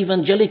itself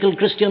evangelical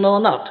Christian or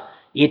not,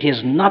 it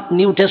is not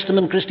New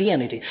Testament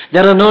Christianity.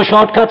 There are no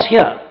shortcuts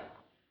here.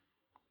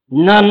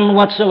 None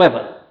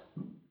whatsoever.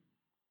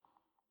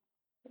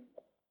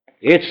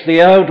 It's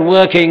the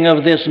outworking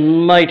of this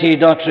mighty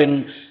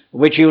doctrine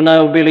which you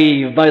now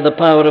believe by the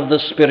power of the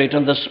Spirit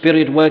and the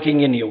Spirit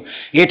working in you.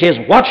 It is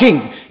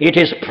watching, it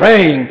is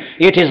praying,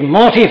 it is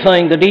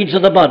mortifying the deeds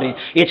of the body,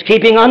 it's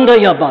keeping under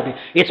your body,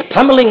 it's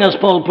pummeling, as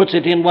Paul puts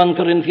it in 1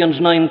 Corinthians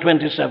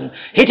 9:27,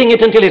 hitting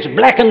it until it's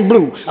black and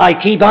blue. I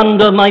keep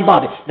under my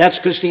body. That's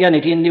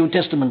Christianity in New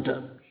Testament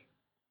terms.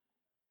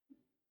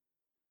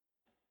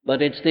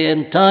 But it's the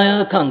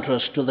entire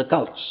contrast to the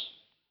cults,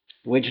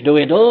 which do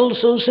it all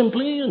so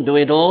simply and do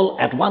it all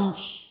at once.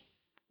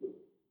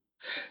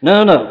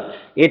 No,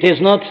 it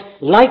is not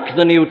like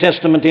the New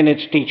Testament in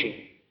its teaching.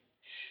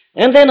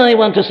 And then I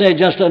want to say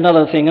just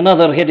another thing,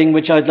 another heading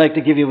which I'd like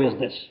to give you is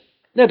this.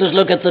 Let us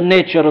look at the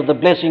nature of the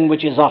blessing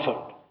which is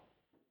offered.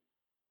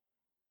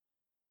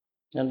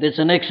 And it's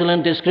an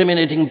excellent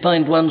discriminating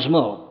point once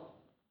more.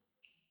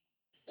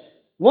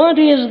 What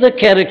is the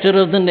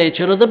character of the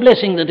nature of the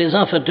blessing that is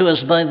offered to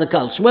us by the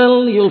cults?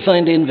 Well, you'll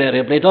find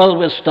invariably it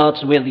always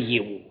starts with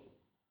you.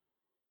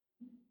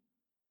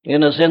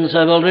 In a sense,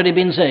 I've already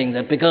been saying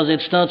that because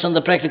it starts on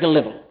the practical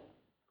level.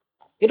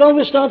 It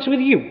always starts with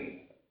you.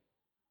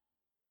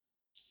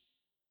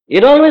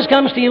 It always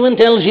comes to you and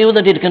tells you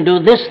that it can do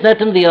this,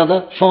 that, and the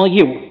other for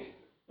you.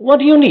 What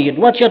do you need?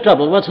 What's your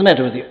trouble? What's the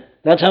matter with you?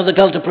 That's how the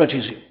cult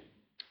approaches you.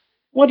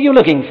 What are you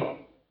looking for?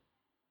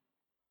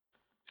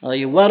 Are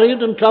you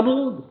worried and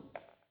troubled? Do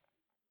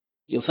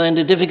you find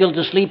it difficult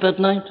to sleep at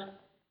night?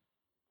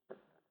 Do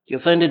you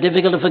find it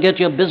difficult to forget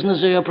your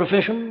business or your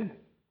profession?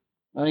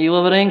 Are you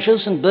over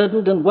anxious and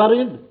burdened and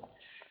worried?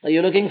 Are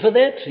you looking for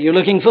that? Are you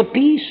looking for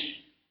peace?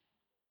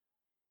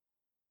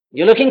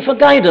 You're looking for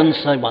guidance,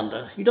 I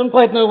wonder. You don't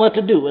quite know what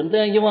to do, and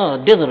there you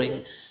are,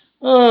 dithering.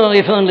 Oh,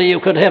 if only you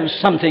could have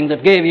something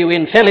that gave you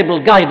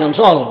infallible guidance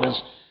always.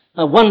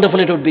 How wonderful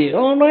it would be.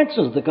 All right,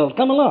 says the cult,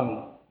 come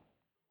along.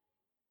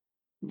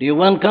 Do you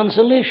want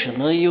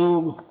consolation? Are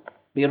you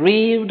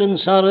bereaved and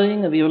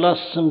sorrowing? Have you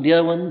lost some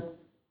dear one?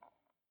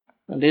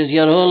 And is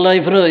your whole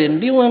life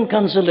ruined? Do you want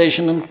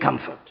consolation and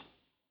comfort?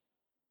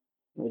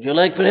 Would you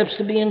like perhaps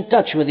to be in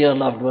touch with your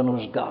loved one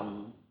who's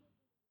gone?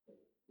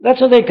 That's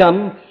how they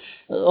come.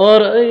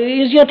 Or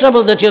is your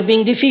trouble that you're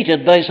being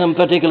defeated by some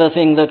particular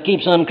thing that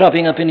keeps on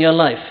cropping up in your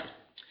life?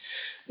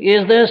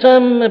 Is there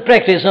some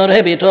practice or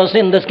habit or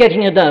sin that's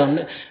getting you down?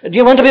 Do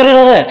you want to be rid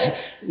of that?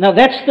 Now,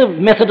 that's the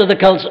method of the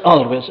cults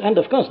always, and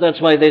of course that's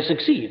why they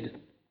succeed.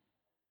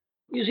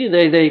 You see,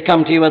 they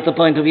come to you at the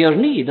point of your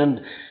need,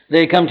 and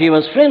they come to you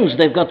as friends.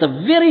 They've got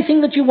the very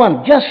thing that you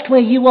want, just where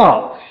you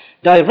are.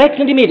 Direct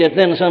and immediate.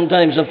 Then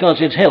sometimes, of course,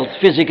 it's health,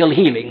 physical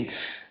healing,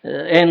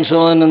 and so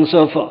on and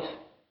so forth.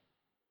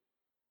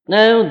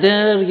 Now,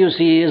 there, you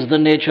see, is the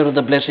nature of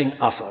the blessing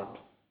offered.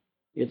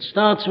 It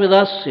starts with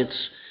us.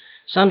 It's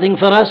something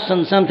for us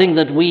and something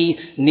that we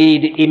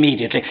need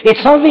immediately.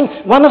 It's solving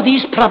one of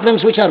these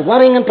problems which are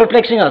worrying and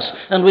perplexing us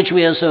and which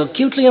we are so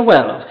acutely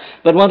aware of.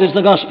 But what is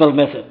the gospel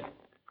method?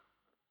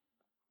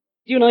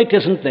 Do you know it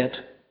isn't that?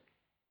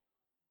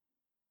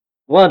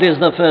 What is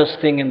the first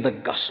thing in the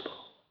gospel?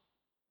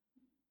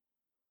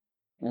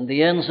 And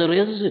the answer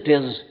is, it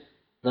is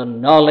the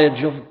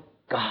knowledge of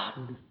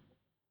God.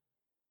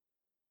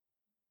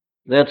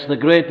 That's the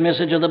great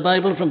message of the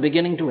Bible from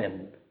beginning to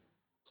end.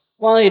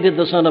 Why did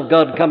the Son of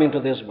God come into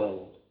this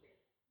world?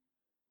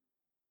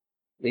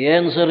 The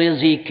answer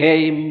is he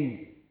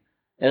came,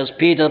 as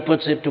Peter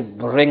puts it, to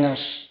bring us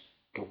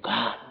to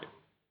God.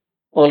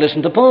 Or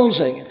listen to Paul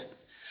saying it.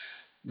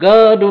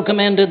 God, who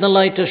commanded the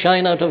light to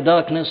shine out of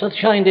darkness, hath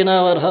shined in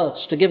our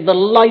hearts to give the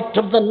light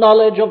of the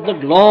knowledge of the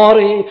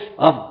glory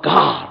of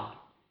God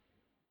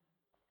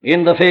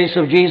in the face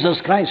of Jesus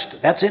Christ.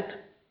 That's it.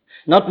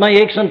 Not my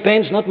aches and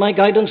pains, not my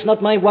guidance,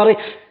 not my worry.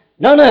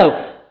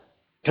 No.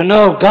 To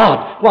know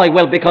God. Why?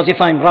 Well, because if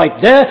I'm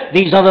right there,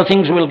 these other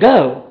things will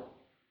go.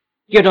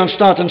 You don't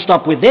start and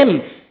stop with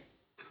them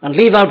and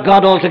leave out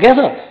God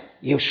altogether.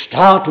 You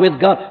start with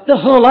God. The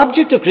whole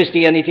object of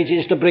Christianity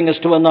is to bring us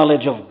to a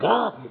knowledge of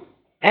God,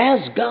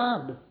 as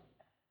God,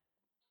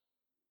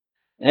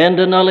 and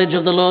a knowledge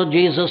of the Lord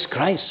Jesus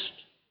Christ.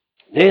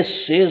 This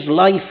is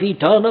life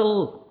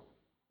eternal.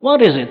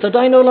 What is it? That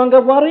I no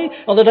longer worry?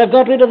 Or that I've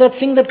got rid of that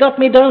thing that got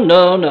me down?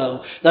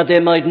 No. That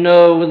they might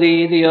know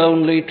thee, the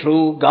only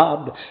true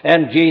God,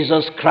 and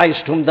Jesus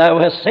Christ whom thou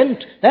hast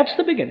sent. That's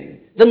the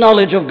beginning. The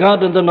knowledge of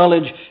God and the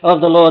knowledge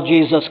of the Lord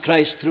Jesus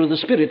Christ through the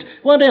Spirit.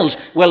 What else?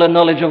 Well, a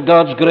knowledge of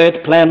God's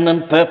great plan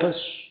and purpose.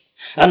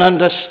 An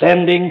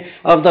understanding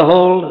of the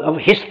whole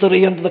of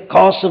history and the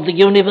course of the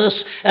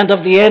universe and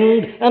of the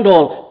end and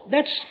all.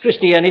 That's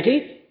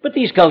Christianity, but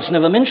these cults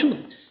never mention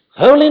them.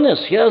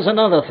 Holiness, here's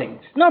another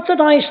thing. Not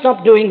that I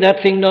stop doing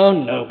that thing,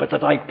 no, but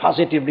that I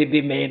positively be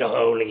made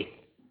holy.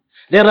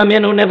 There are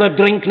men who never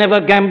drink,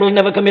 never gamble,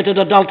 never committed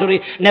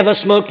adultery, never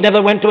smoked,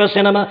 never went to a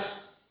cinema,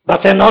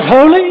 but they're not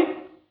holy.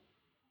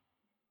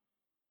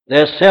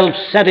 They're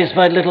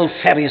self-satisfied little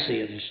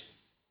Pharisees.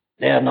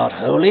 They're not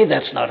holy.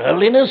 That's not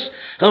holiness.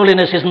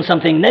 Holiness isn't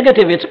something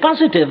negative. It's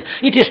positive.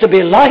 It is to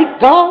be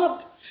like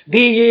God. Be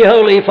ye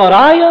holy, for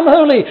I am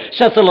holy,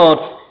 saith the Lord.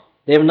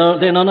 They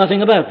know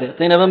nothing about that.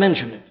 They never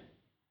mention it.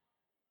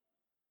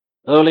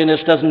 Holiness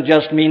doesn't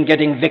just mean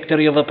getting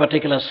victory over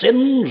particular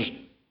sins.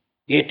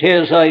 It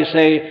is, I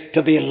say,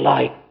 to be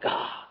like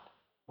God,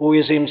 who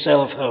is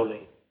himself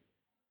holy.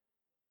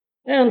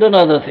 And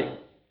another thing.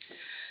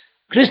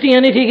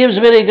 Christianity gives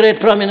very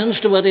great prominence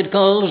to what it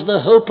calls the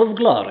hope of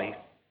glory.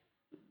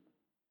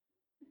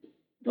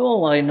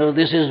 Oh, I know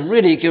this is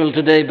ridiculed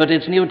today, but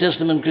it's New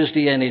Testament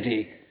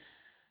Christianity.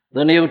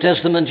 The New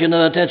Testament,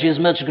 attaches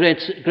much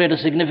greater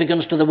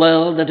significance to the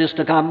world that is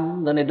to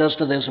come than it does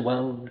to this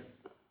world.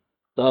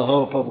 The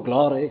hope of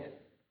glory.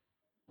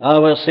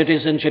 Our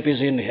citizenship is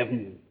in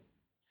heaven.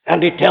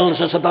 And it tells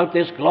us about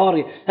this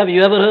glory. Have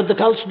you ever heard the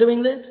cults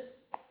doing that?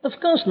 Of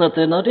course not.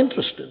 They're not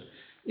interested.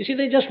 You see,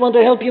 they just want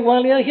to help you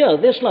while you're here.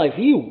 This life,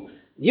 you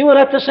are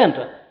at the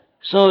center.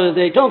 So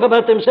they talk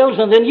about themselves,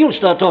 and then you'll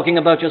start talking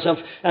about yourself.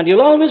 And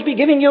you'll always be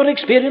giving your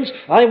experience.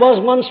 I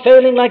was once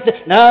failing like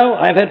that. Now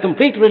I've had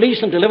complete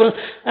release and deliverance.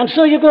 And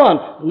so you go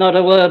on. Not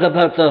a word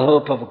about the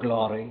hope of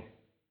glory.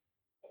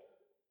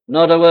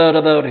 Not a word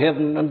about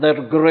heaven and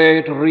that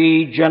great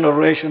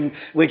regeneration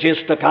which is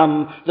to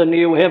come, the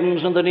new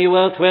heavens and the new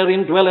earth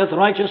wherein dwelleth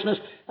righteousness.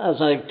 As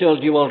I've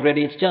told you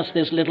already, it's just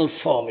this little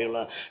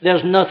formula.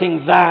 There's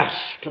nothing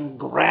vast and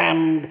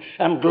grand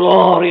and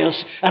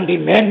glorious and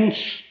immense,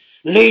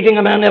 leading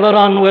a man ever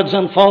onwards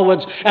and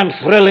forwards and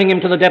thrilling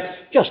him to the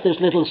depth. Just this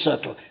little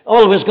circle,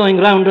 always going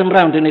round and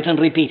round in it and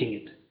repeating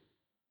it.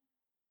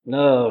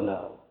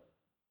 No.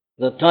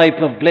 The type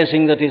of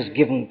blessing that is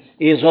given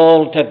is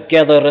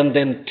altogether and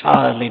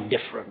entirely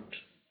different.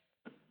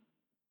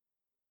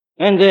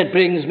 And that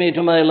brings me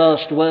to my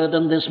last word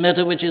on this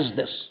matter, which is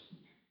this.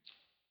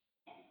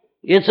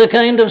 It's a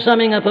kind of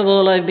summing up of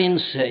all I've been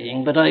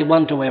saying, but I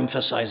want to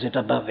emphasize it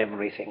above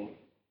everything,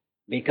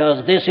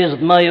 because this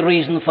is my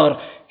reason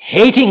for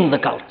hating the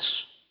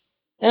cults,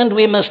 and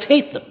we must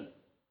hate them.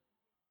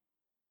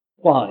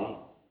 Why?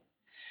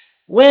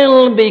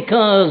 Well,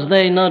 because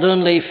they not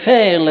only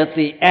fail at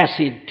the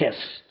acid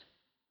test,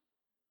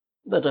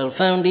 but are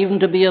found even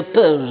to be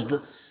opposed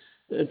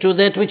to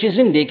that which is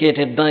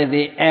indicated by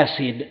the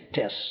acid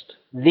test,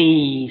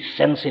 the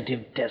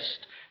sensitive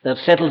test that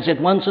settles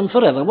it once and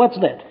forever. What's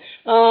that?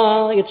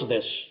 It's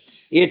this.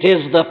 It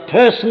is the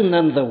person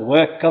and the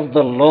work of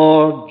the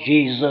Lord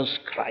Jesus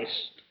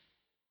Christ.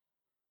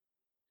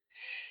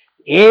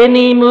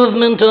 Any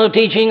movement or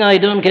teaching, I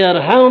don't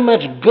care how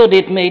much good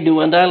it may do,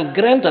 and I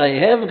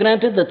have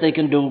granted that they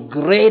can do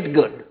great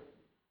good.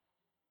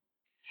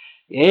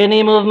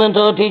 Any movement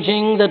or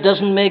teaching that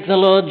doesn't make the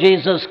Lord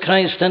Jesus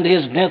Christ and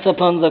his death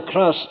upon the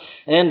cross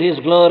and his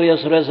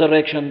glorious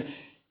resurrection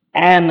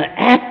an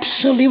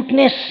absolute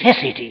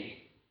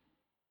necessity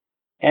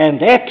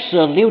and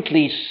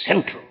absolutely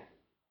central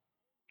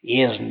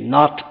is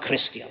not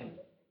Christian,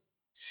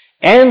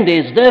 and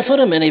is therefore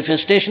a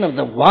manifestation of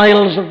the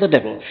wiles of the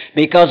devil,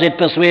 because it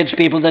persuades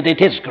people that it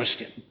is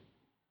Christian.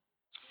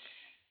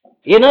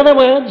 In other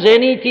words,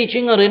 any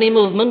teaching or any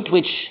movement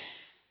which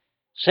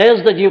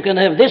says that you can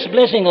have this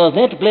blessing or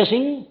that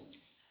blessing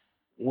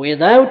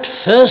without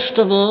first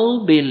of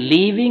all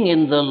believing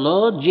in the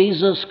Lord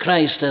Jesus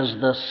Christ as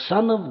the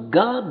Son of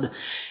God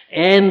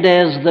and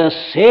as the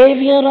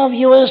Savior of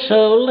your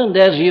soul and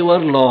as your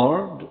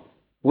Lord,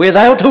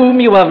 without whom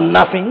you have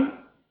nothing,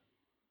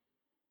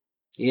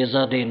 is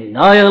a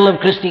denial of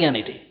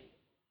Christianity.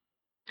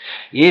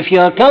 If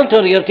your cult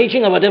or your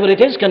teaching or whatever it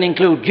is can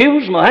include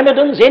Jews,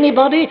 Mohammedans,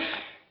 anybody,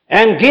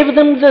 and give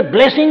them the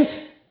blessing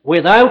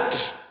without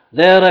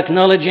their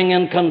acknowledging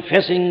and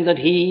confessing that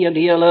he and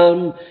he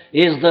alone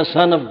is the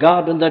Son of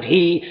God and that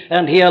he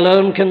and he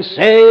alone can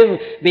save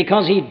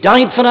because he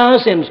died for our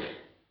sins,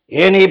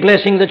 any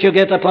blessing that you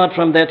get apart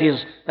from that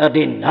is a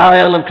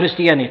denial of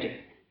Christianity.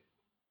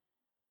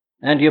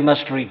 And you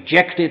must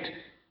reject it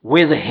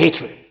with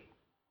hatred.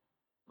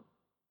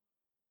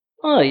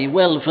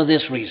 Well, for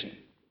this reason,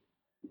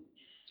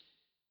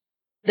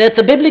 that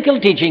the biblical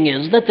teaching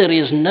is that there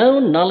is no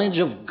knowledge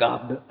of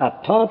God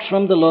apart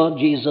from the Lord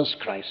Jesus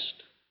Christ.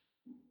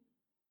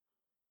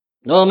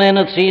 No man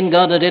hath seen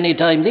God at any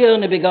time, the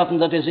only begotten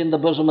that is in the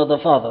bosom of the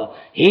Father.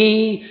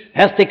 He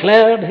hath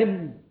declared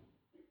him.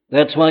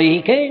 That's why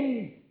he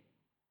came.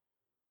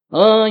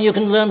 You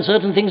can learn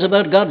certain things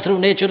about God through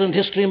nature and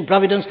history and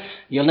providence.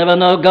 You'll never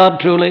know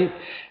God truly.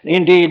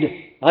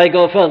 Indeed, I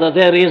go further.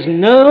 There is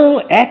no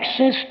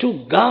access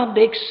to God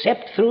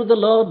except through the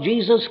Lord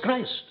Jesus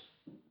Christ.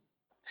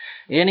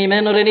 Any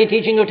man or any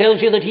teaching who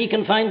tells you that he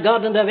can find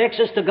God and have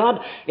access to God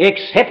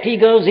except he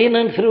goes in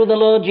and through the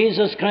Lord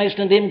Jesus Christ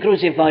and him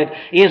crucified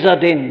is a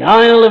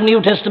denial of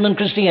New Testament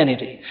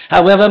Christianity,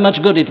 however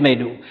much good it may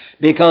do,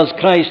 because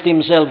Christ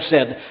himself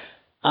said,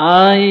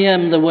 I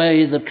am the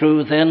way, the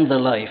truth, and the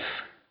life.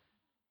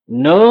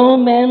 No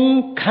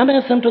man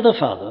cometh unto the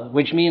Father,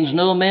 which means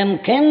no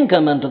man can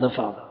come unto the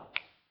Father,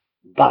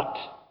 but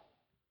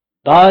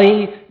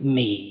by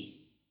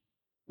me.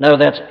 Now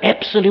that's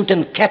absolute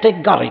and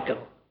categorical.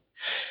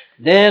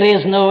 There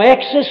is no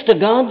access to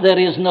God, there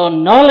is no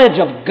knowledge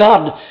of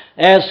God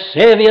as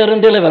Savior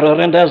and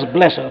Deliverer and as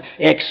Blesser,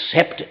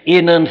 except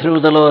in and through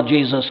the Lord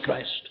Jesus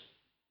Christ.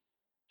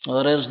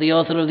 Or as the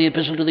author of the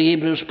Epistle to the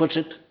Hebrews puts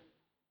it,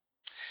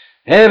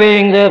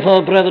 having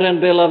therefore,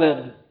 brethren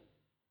beloved,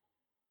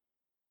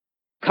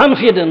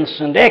 confidence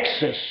and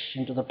access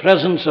into the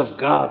presence of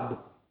God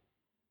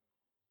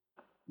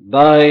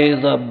by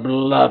the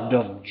blood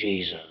of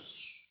Jesus.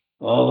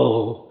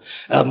 Oh,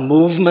 a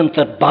movement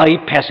that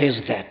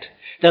bypasses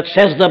that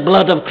says the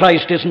blood of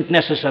Christ isn't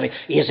necessary,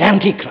 is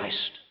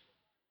Antichrist.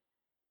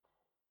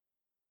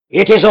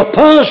 It is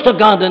opposed to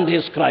God and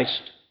his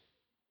Christ.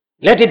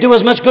 Let it do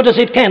as much good as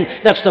it can.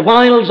 That's the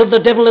wiles of the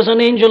devil as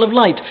an angel of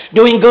light,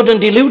 doing good and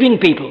deluding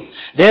people.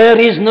 There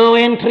is no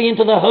entry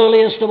into the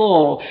holiest of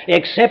all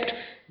except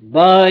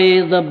by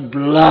the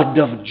blood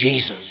of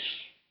Jesus.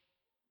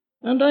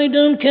 And I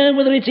don't care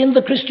whether it's in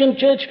the Christian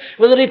church,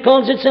 whether it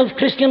calls itself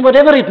Christian,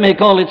 whatever it may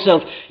call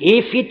itself.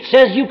 If it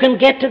says you can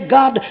get to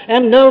God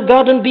and know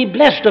God and be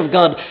blessed of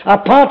God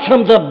apart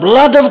from the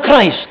blood of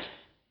Christ,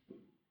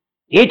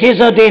 it is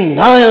a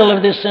denial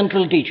of this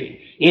central teaching.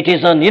 It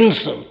is an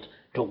insult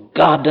to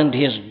God and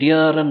his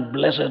dear and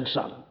blessed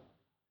Son.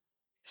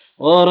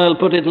 Or I'll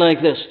put it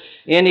like this.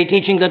 Any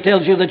teaching that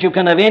tells you that you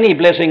can have any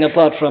blessing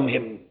apart from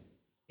him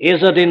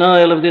is a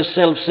denial of this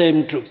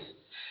self-same truth.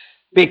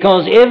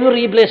 Because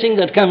every blessing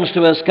that comes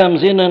to us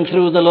comes in and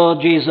through the Lord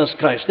Jesus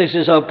Christ. This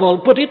is how Paul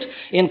put it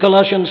in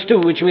Colossians 2,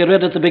 which we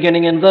read at the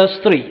beginning in verse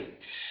 3.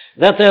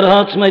 That their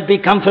hearts might be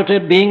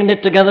comforted, being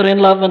knit together in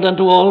love, and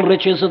unto all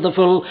riches of the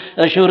full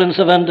assurance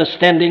of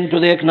understanding, to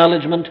the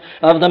acknowledgement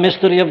of the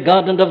mystery of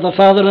God and of the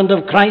Father and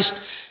of Christ,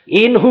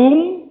 in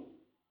whom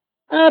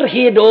are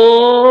hid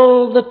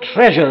all the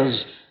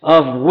treasures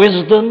of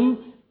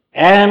wisdom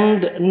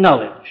and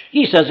knowledge.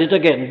 He says it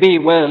again,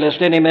 beware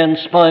lest any man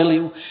spoil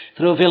you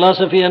through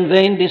philosophy and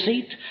vain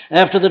deceit,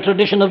 after the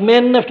tradition of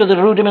men, after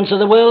the rudiments of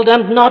the world,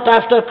 and not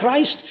after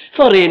Christ,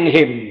 for in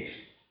him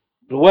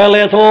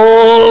dwelleth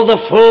all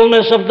the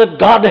fullness of the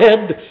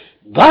Godhead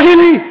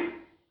bodily.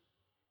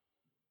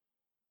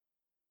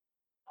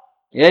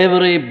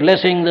 Every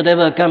blessing that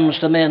ever comes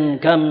to men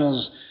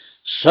comes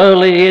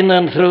solely in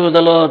and through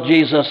the Lord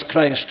Jesus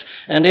Christ.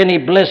 And any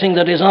blessing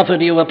that is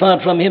offered you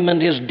apart from him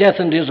and his death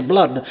and his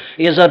blood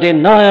is a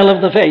denial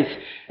of the faith.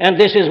 And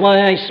this is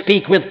why I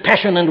speak with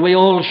passion, and we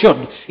all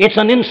should. It's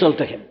an insult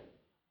to him.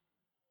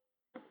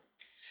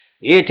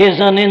 It is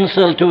an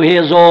insult to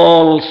his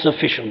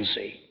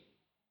all-sufficiency.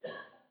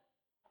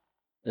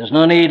 There's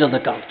no need of the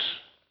cults.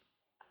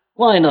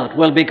 Why not?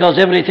 Well, because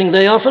everything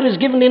they offer is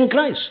given in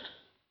Christ.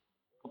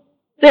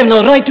 They have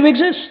no right to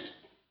exist.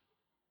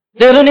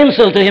 They're an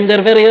insult to him.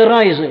 Their very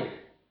arising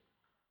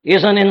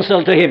is an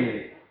insult to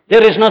him.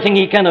 There is nothing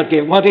he cannot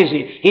give. What is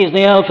he? He's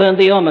the Alpha and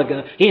the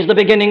Omega. He's the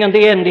beginning and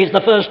the end. He's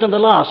the first and the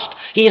last.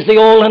 He's the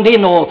all and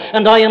in all,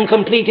 and I am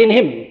complete in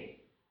him.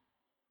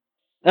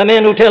 A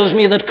man who tells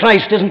me that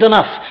Christ isn't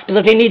enough,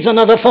 that he needs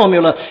another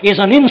formula, is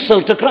an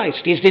insult to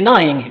Christ. He's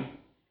denying him.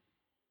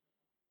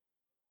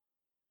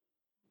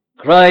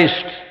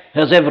 Christ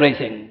has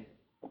everything,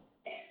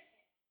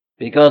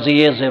 because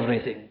he is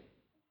everything.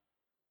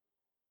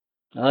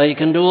 I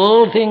can do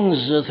all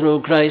things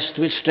through Christ,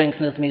 which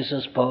strengtheneth me,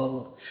 says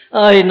Paul.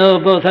 I know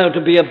both how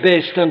to be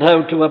abased and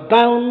how to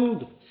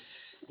abound.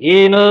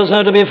 He knows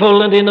how to be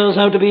full and he knows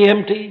how to be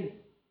empty.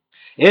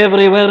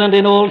 Everywhere and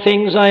in all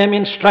things I am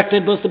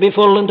instructed both to be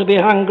full and to be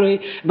hungry,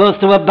 both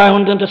to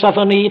abound and to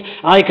suffer need.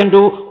 I can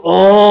do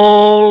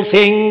all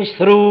things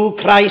through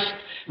Christ,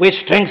 which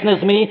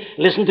strengtheneth me.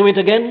 Listen to it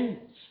again.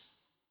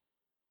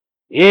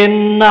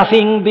 In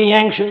nothing be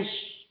anxious,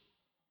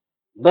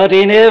 but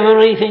in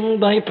everything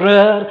by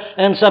prayer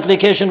and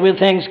supplication with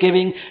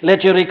thanksgiving,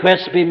 let your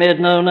requests be made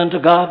known unto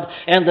God,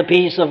 and the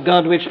peace of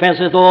God which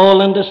passeth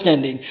all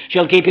understanding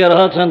shall keep your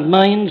hearts and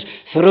minds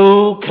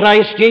through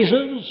Christ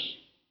Jesus.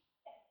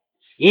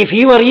 If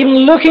you are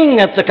even looking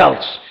at the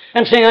cults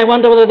and saying, I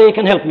wonder whether they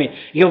can help me,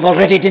 you've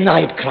already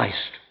denied Christ.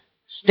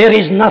 There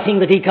is nothing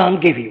that he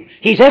can't give you.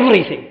 He's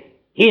everything.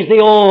 He's the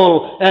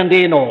all and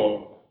in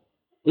all.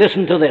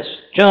 Listen to this.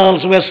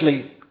 Charles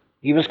Wesley,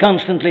 he was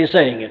constantly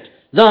saying it.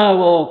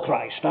 Thou, O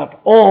Christ, art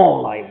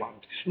all I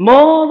want.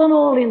 More than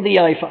all in thee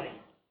I find.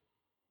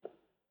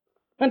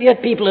 And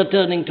yet people are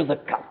turning to the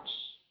cults.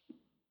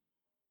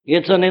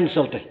 It's an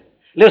insult to him.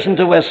 Listen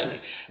to Wesley.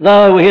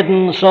 Thou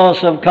hidden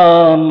source of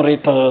calm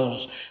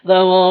repose,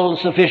 Thou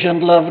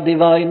all-sufficient love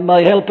divine,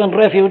 my help and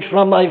refuge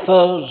from my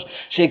foes,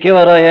 secure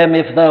I am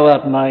if thou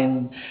art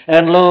mine.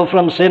 And lo,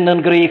 from sin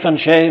and grief and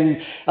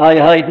shame, I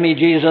hide me,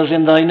 Jesus,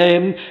 in thy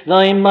name.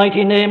 Thy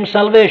mighty name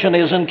salvation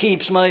is, and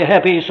keeps my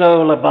happy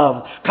soul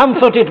above.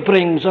 Comfort it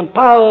brings, and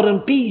power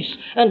and peace,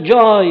 and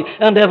joy,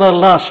 and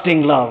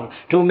everlasting love.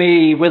 To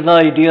me with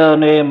thy dear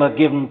name are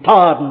given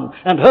pardon,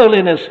 and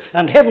holiness,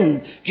 and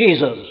heaven.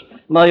 Jesus,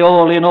 my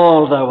all in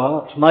all thou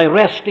art, my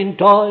rest in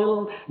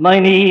toil,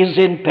 mine ease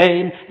in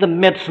pain, the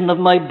medicine of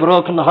my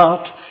broken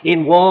heart,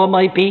 in war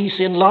my peace,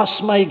 in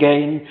loss my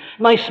gain,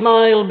 my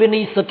smile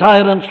beneath the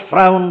tyrant's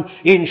frown,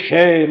 in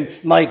shame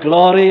my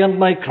glory and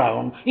my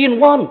crown, in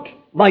want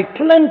my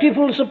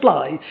plentiful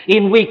supply,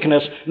 in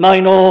weakness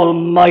mine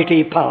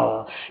almighty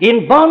power,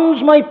 in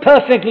bonds my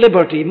perfect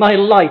liberty, my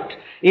light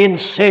in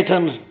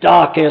Satan's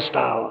darkest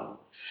hour,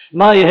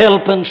 my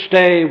help and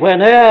stay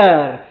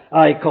whene'er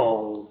I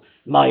call,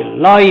 my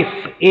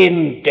life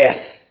in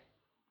death,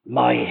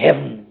 my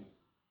heaven,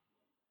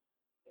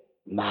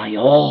 my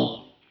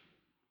all.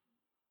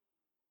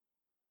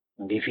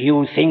 And if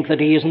you think that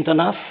he isn't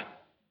enough,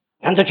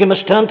 and that you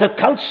must turn to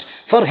cults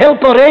for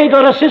help or aid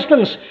or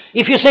assistance,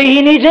 if you say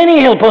he needs any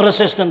help or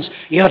assistance,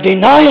 you're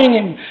denying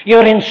him,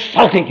 you're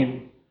insulting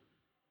him.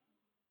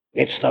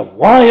 It's the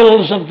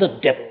wiles of the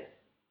devil.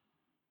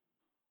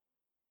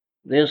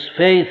 This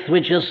faith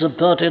which has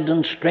supported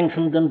and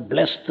strengthened and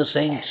blessed the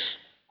saints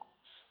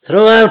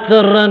throughout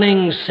the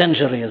running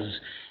centuries,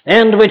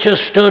 and which has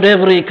stood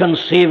every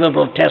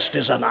conceivable test,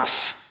 is enough.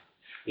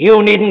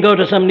 You needn't go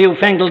to some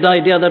newfangled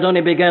idea that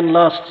only began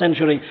last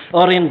century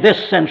or in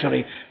this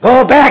century.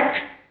 Go back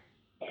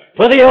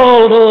to the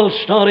old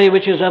story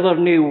which is ever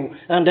new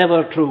and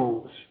ever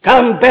true.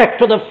 Come back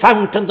to the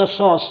fount and the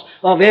source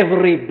of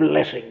every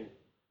blessing.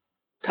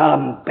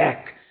 Come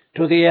back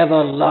to the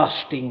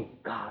everlasting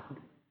God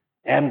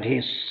and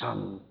his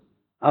Son,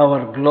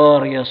 our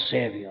glorious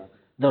Savior,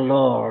 the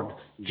Lord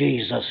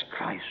Jesus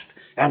Christ.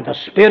 And the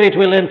Spirit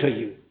will enter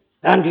you,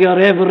 and your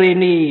every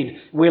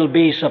need will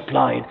be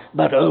supplied,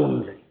 but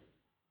only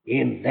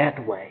in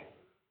that way.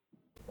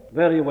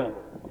 Very well.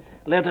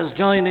 Let us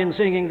join in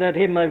singing that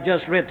hymn I've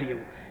just read to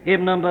you,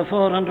 hymn number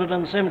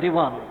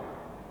 471.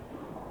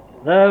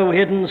 Thou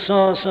hidden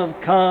source of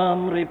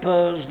calm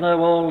repose, thou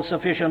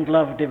all-sufficient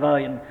love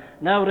divine.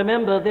 Now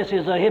remember, this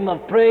is a hymn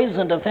of praise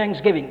and of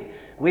thanksgiving.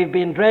 We've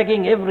been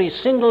dragging every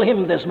single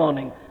hymn this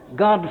morning.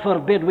 God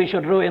forbid we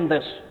should ruin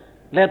this.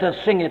 Let us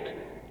sing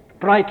it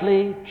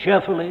brightly,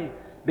 cheerfully,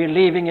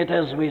 believing it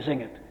as we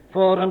sing it.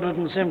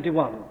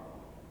 471.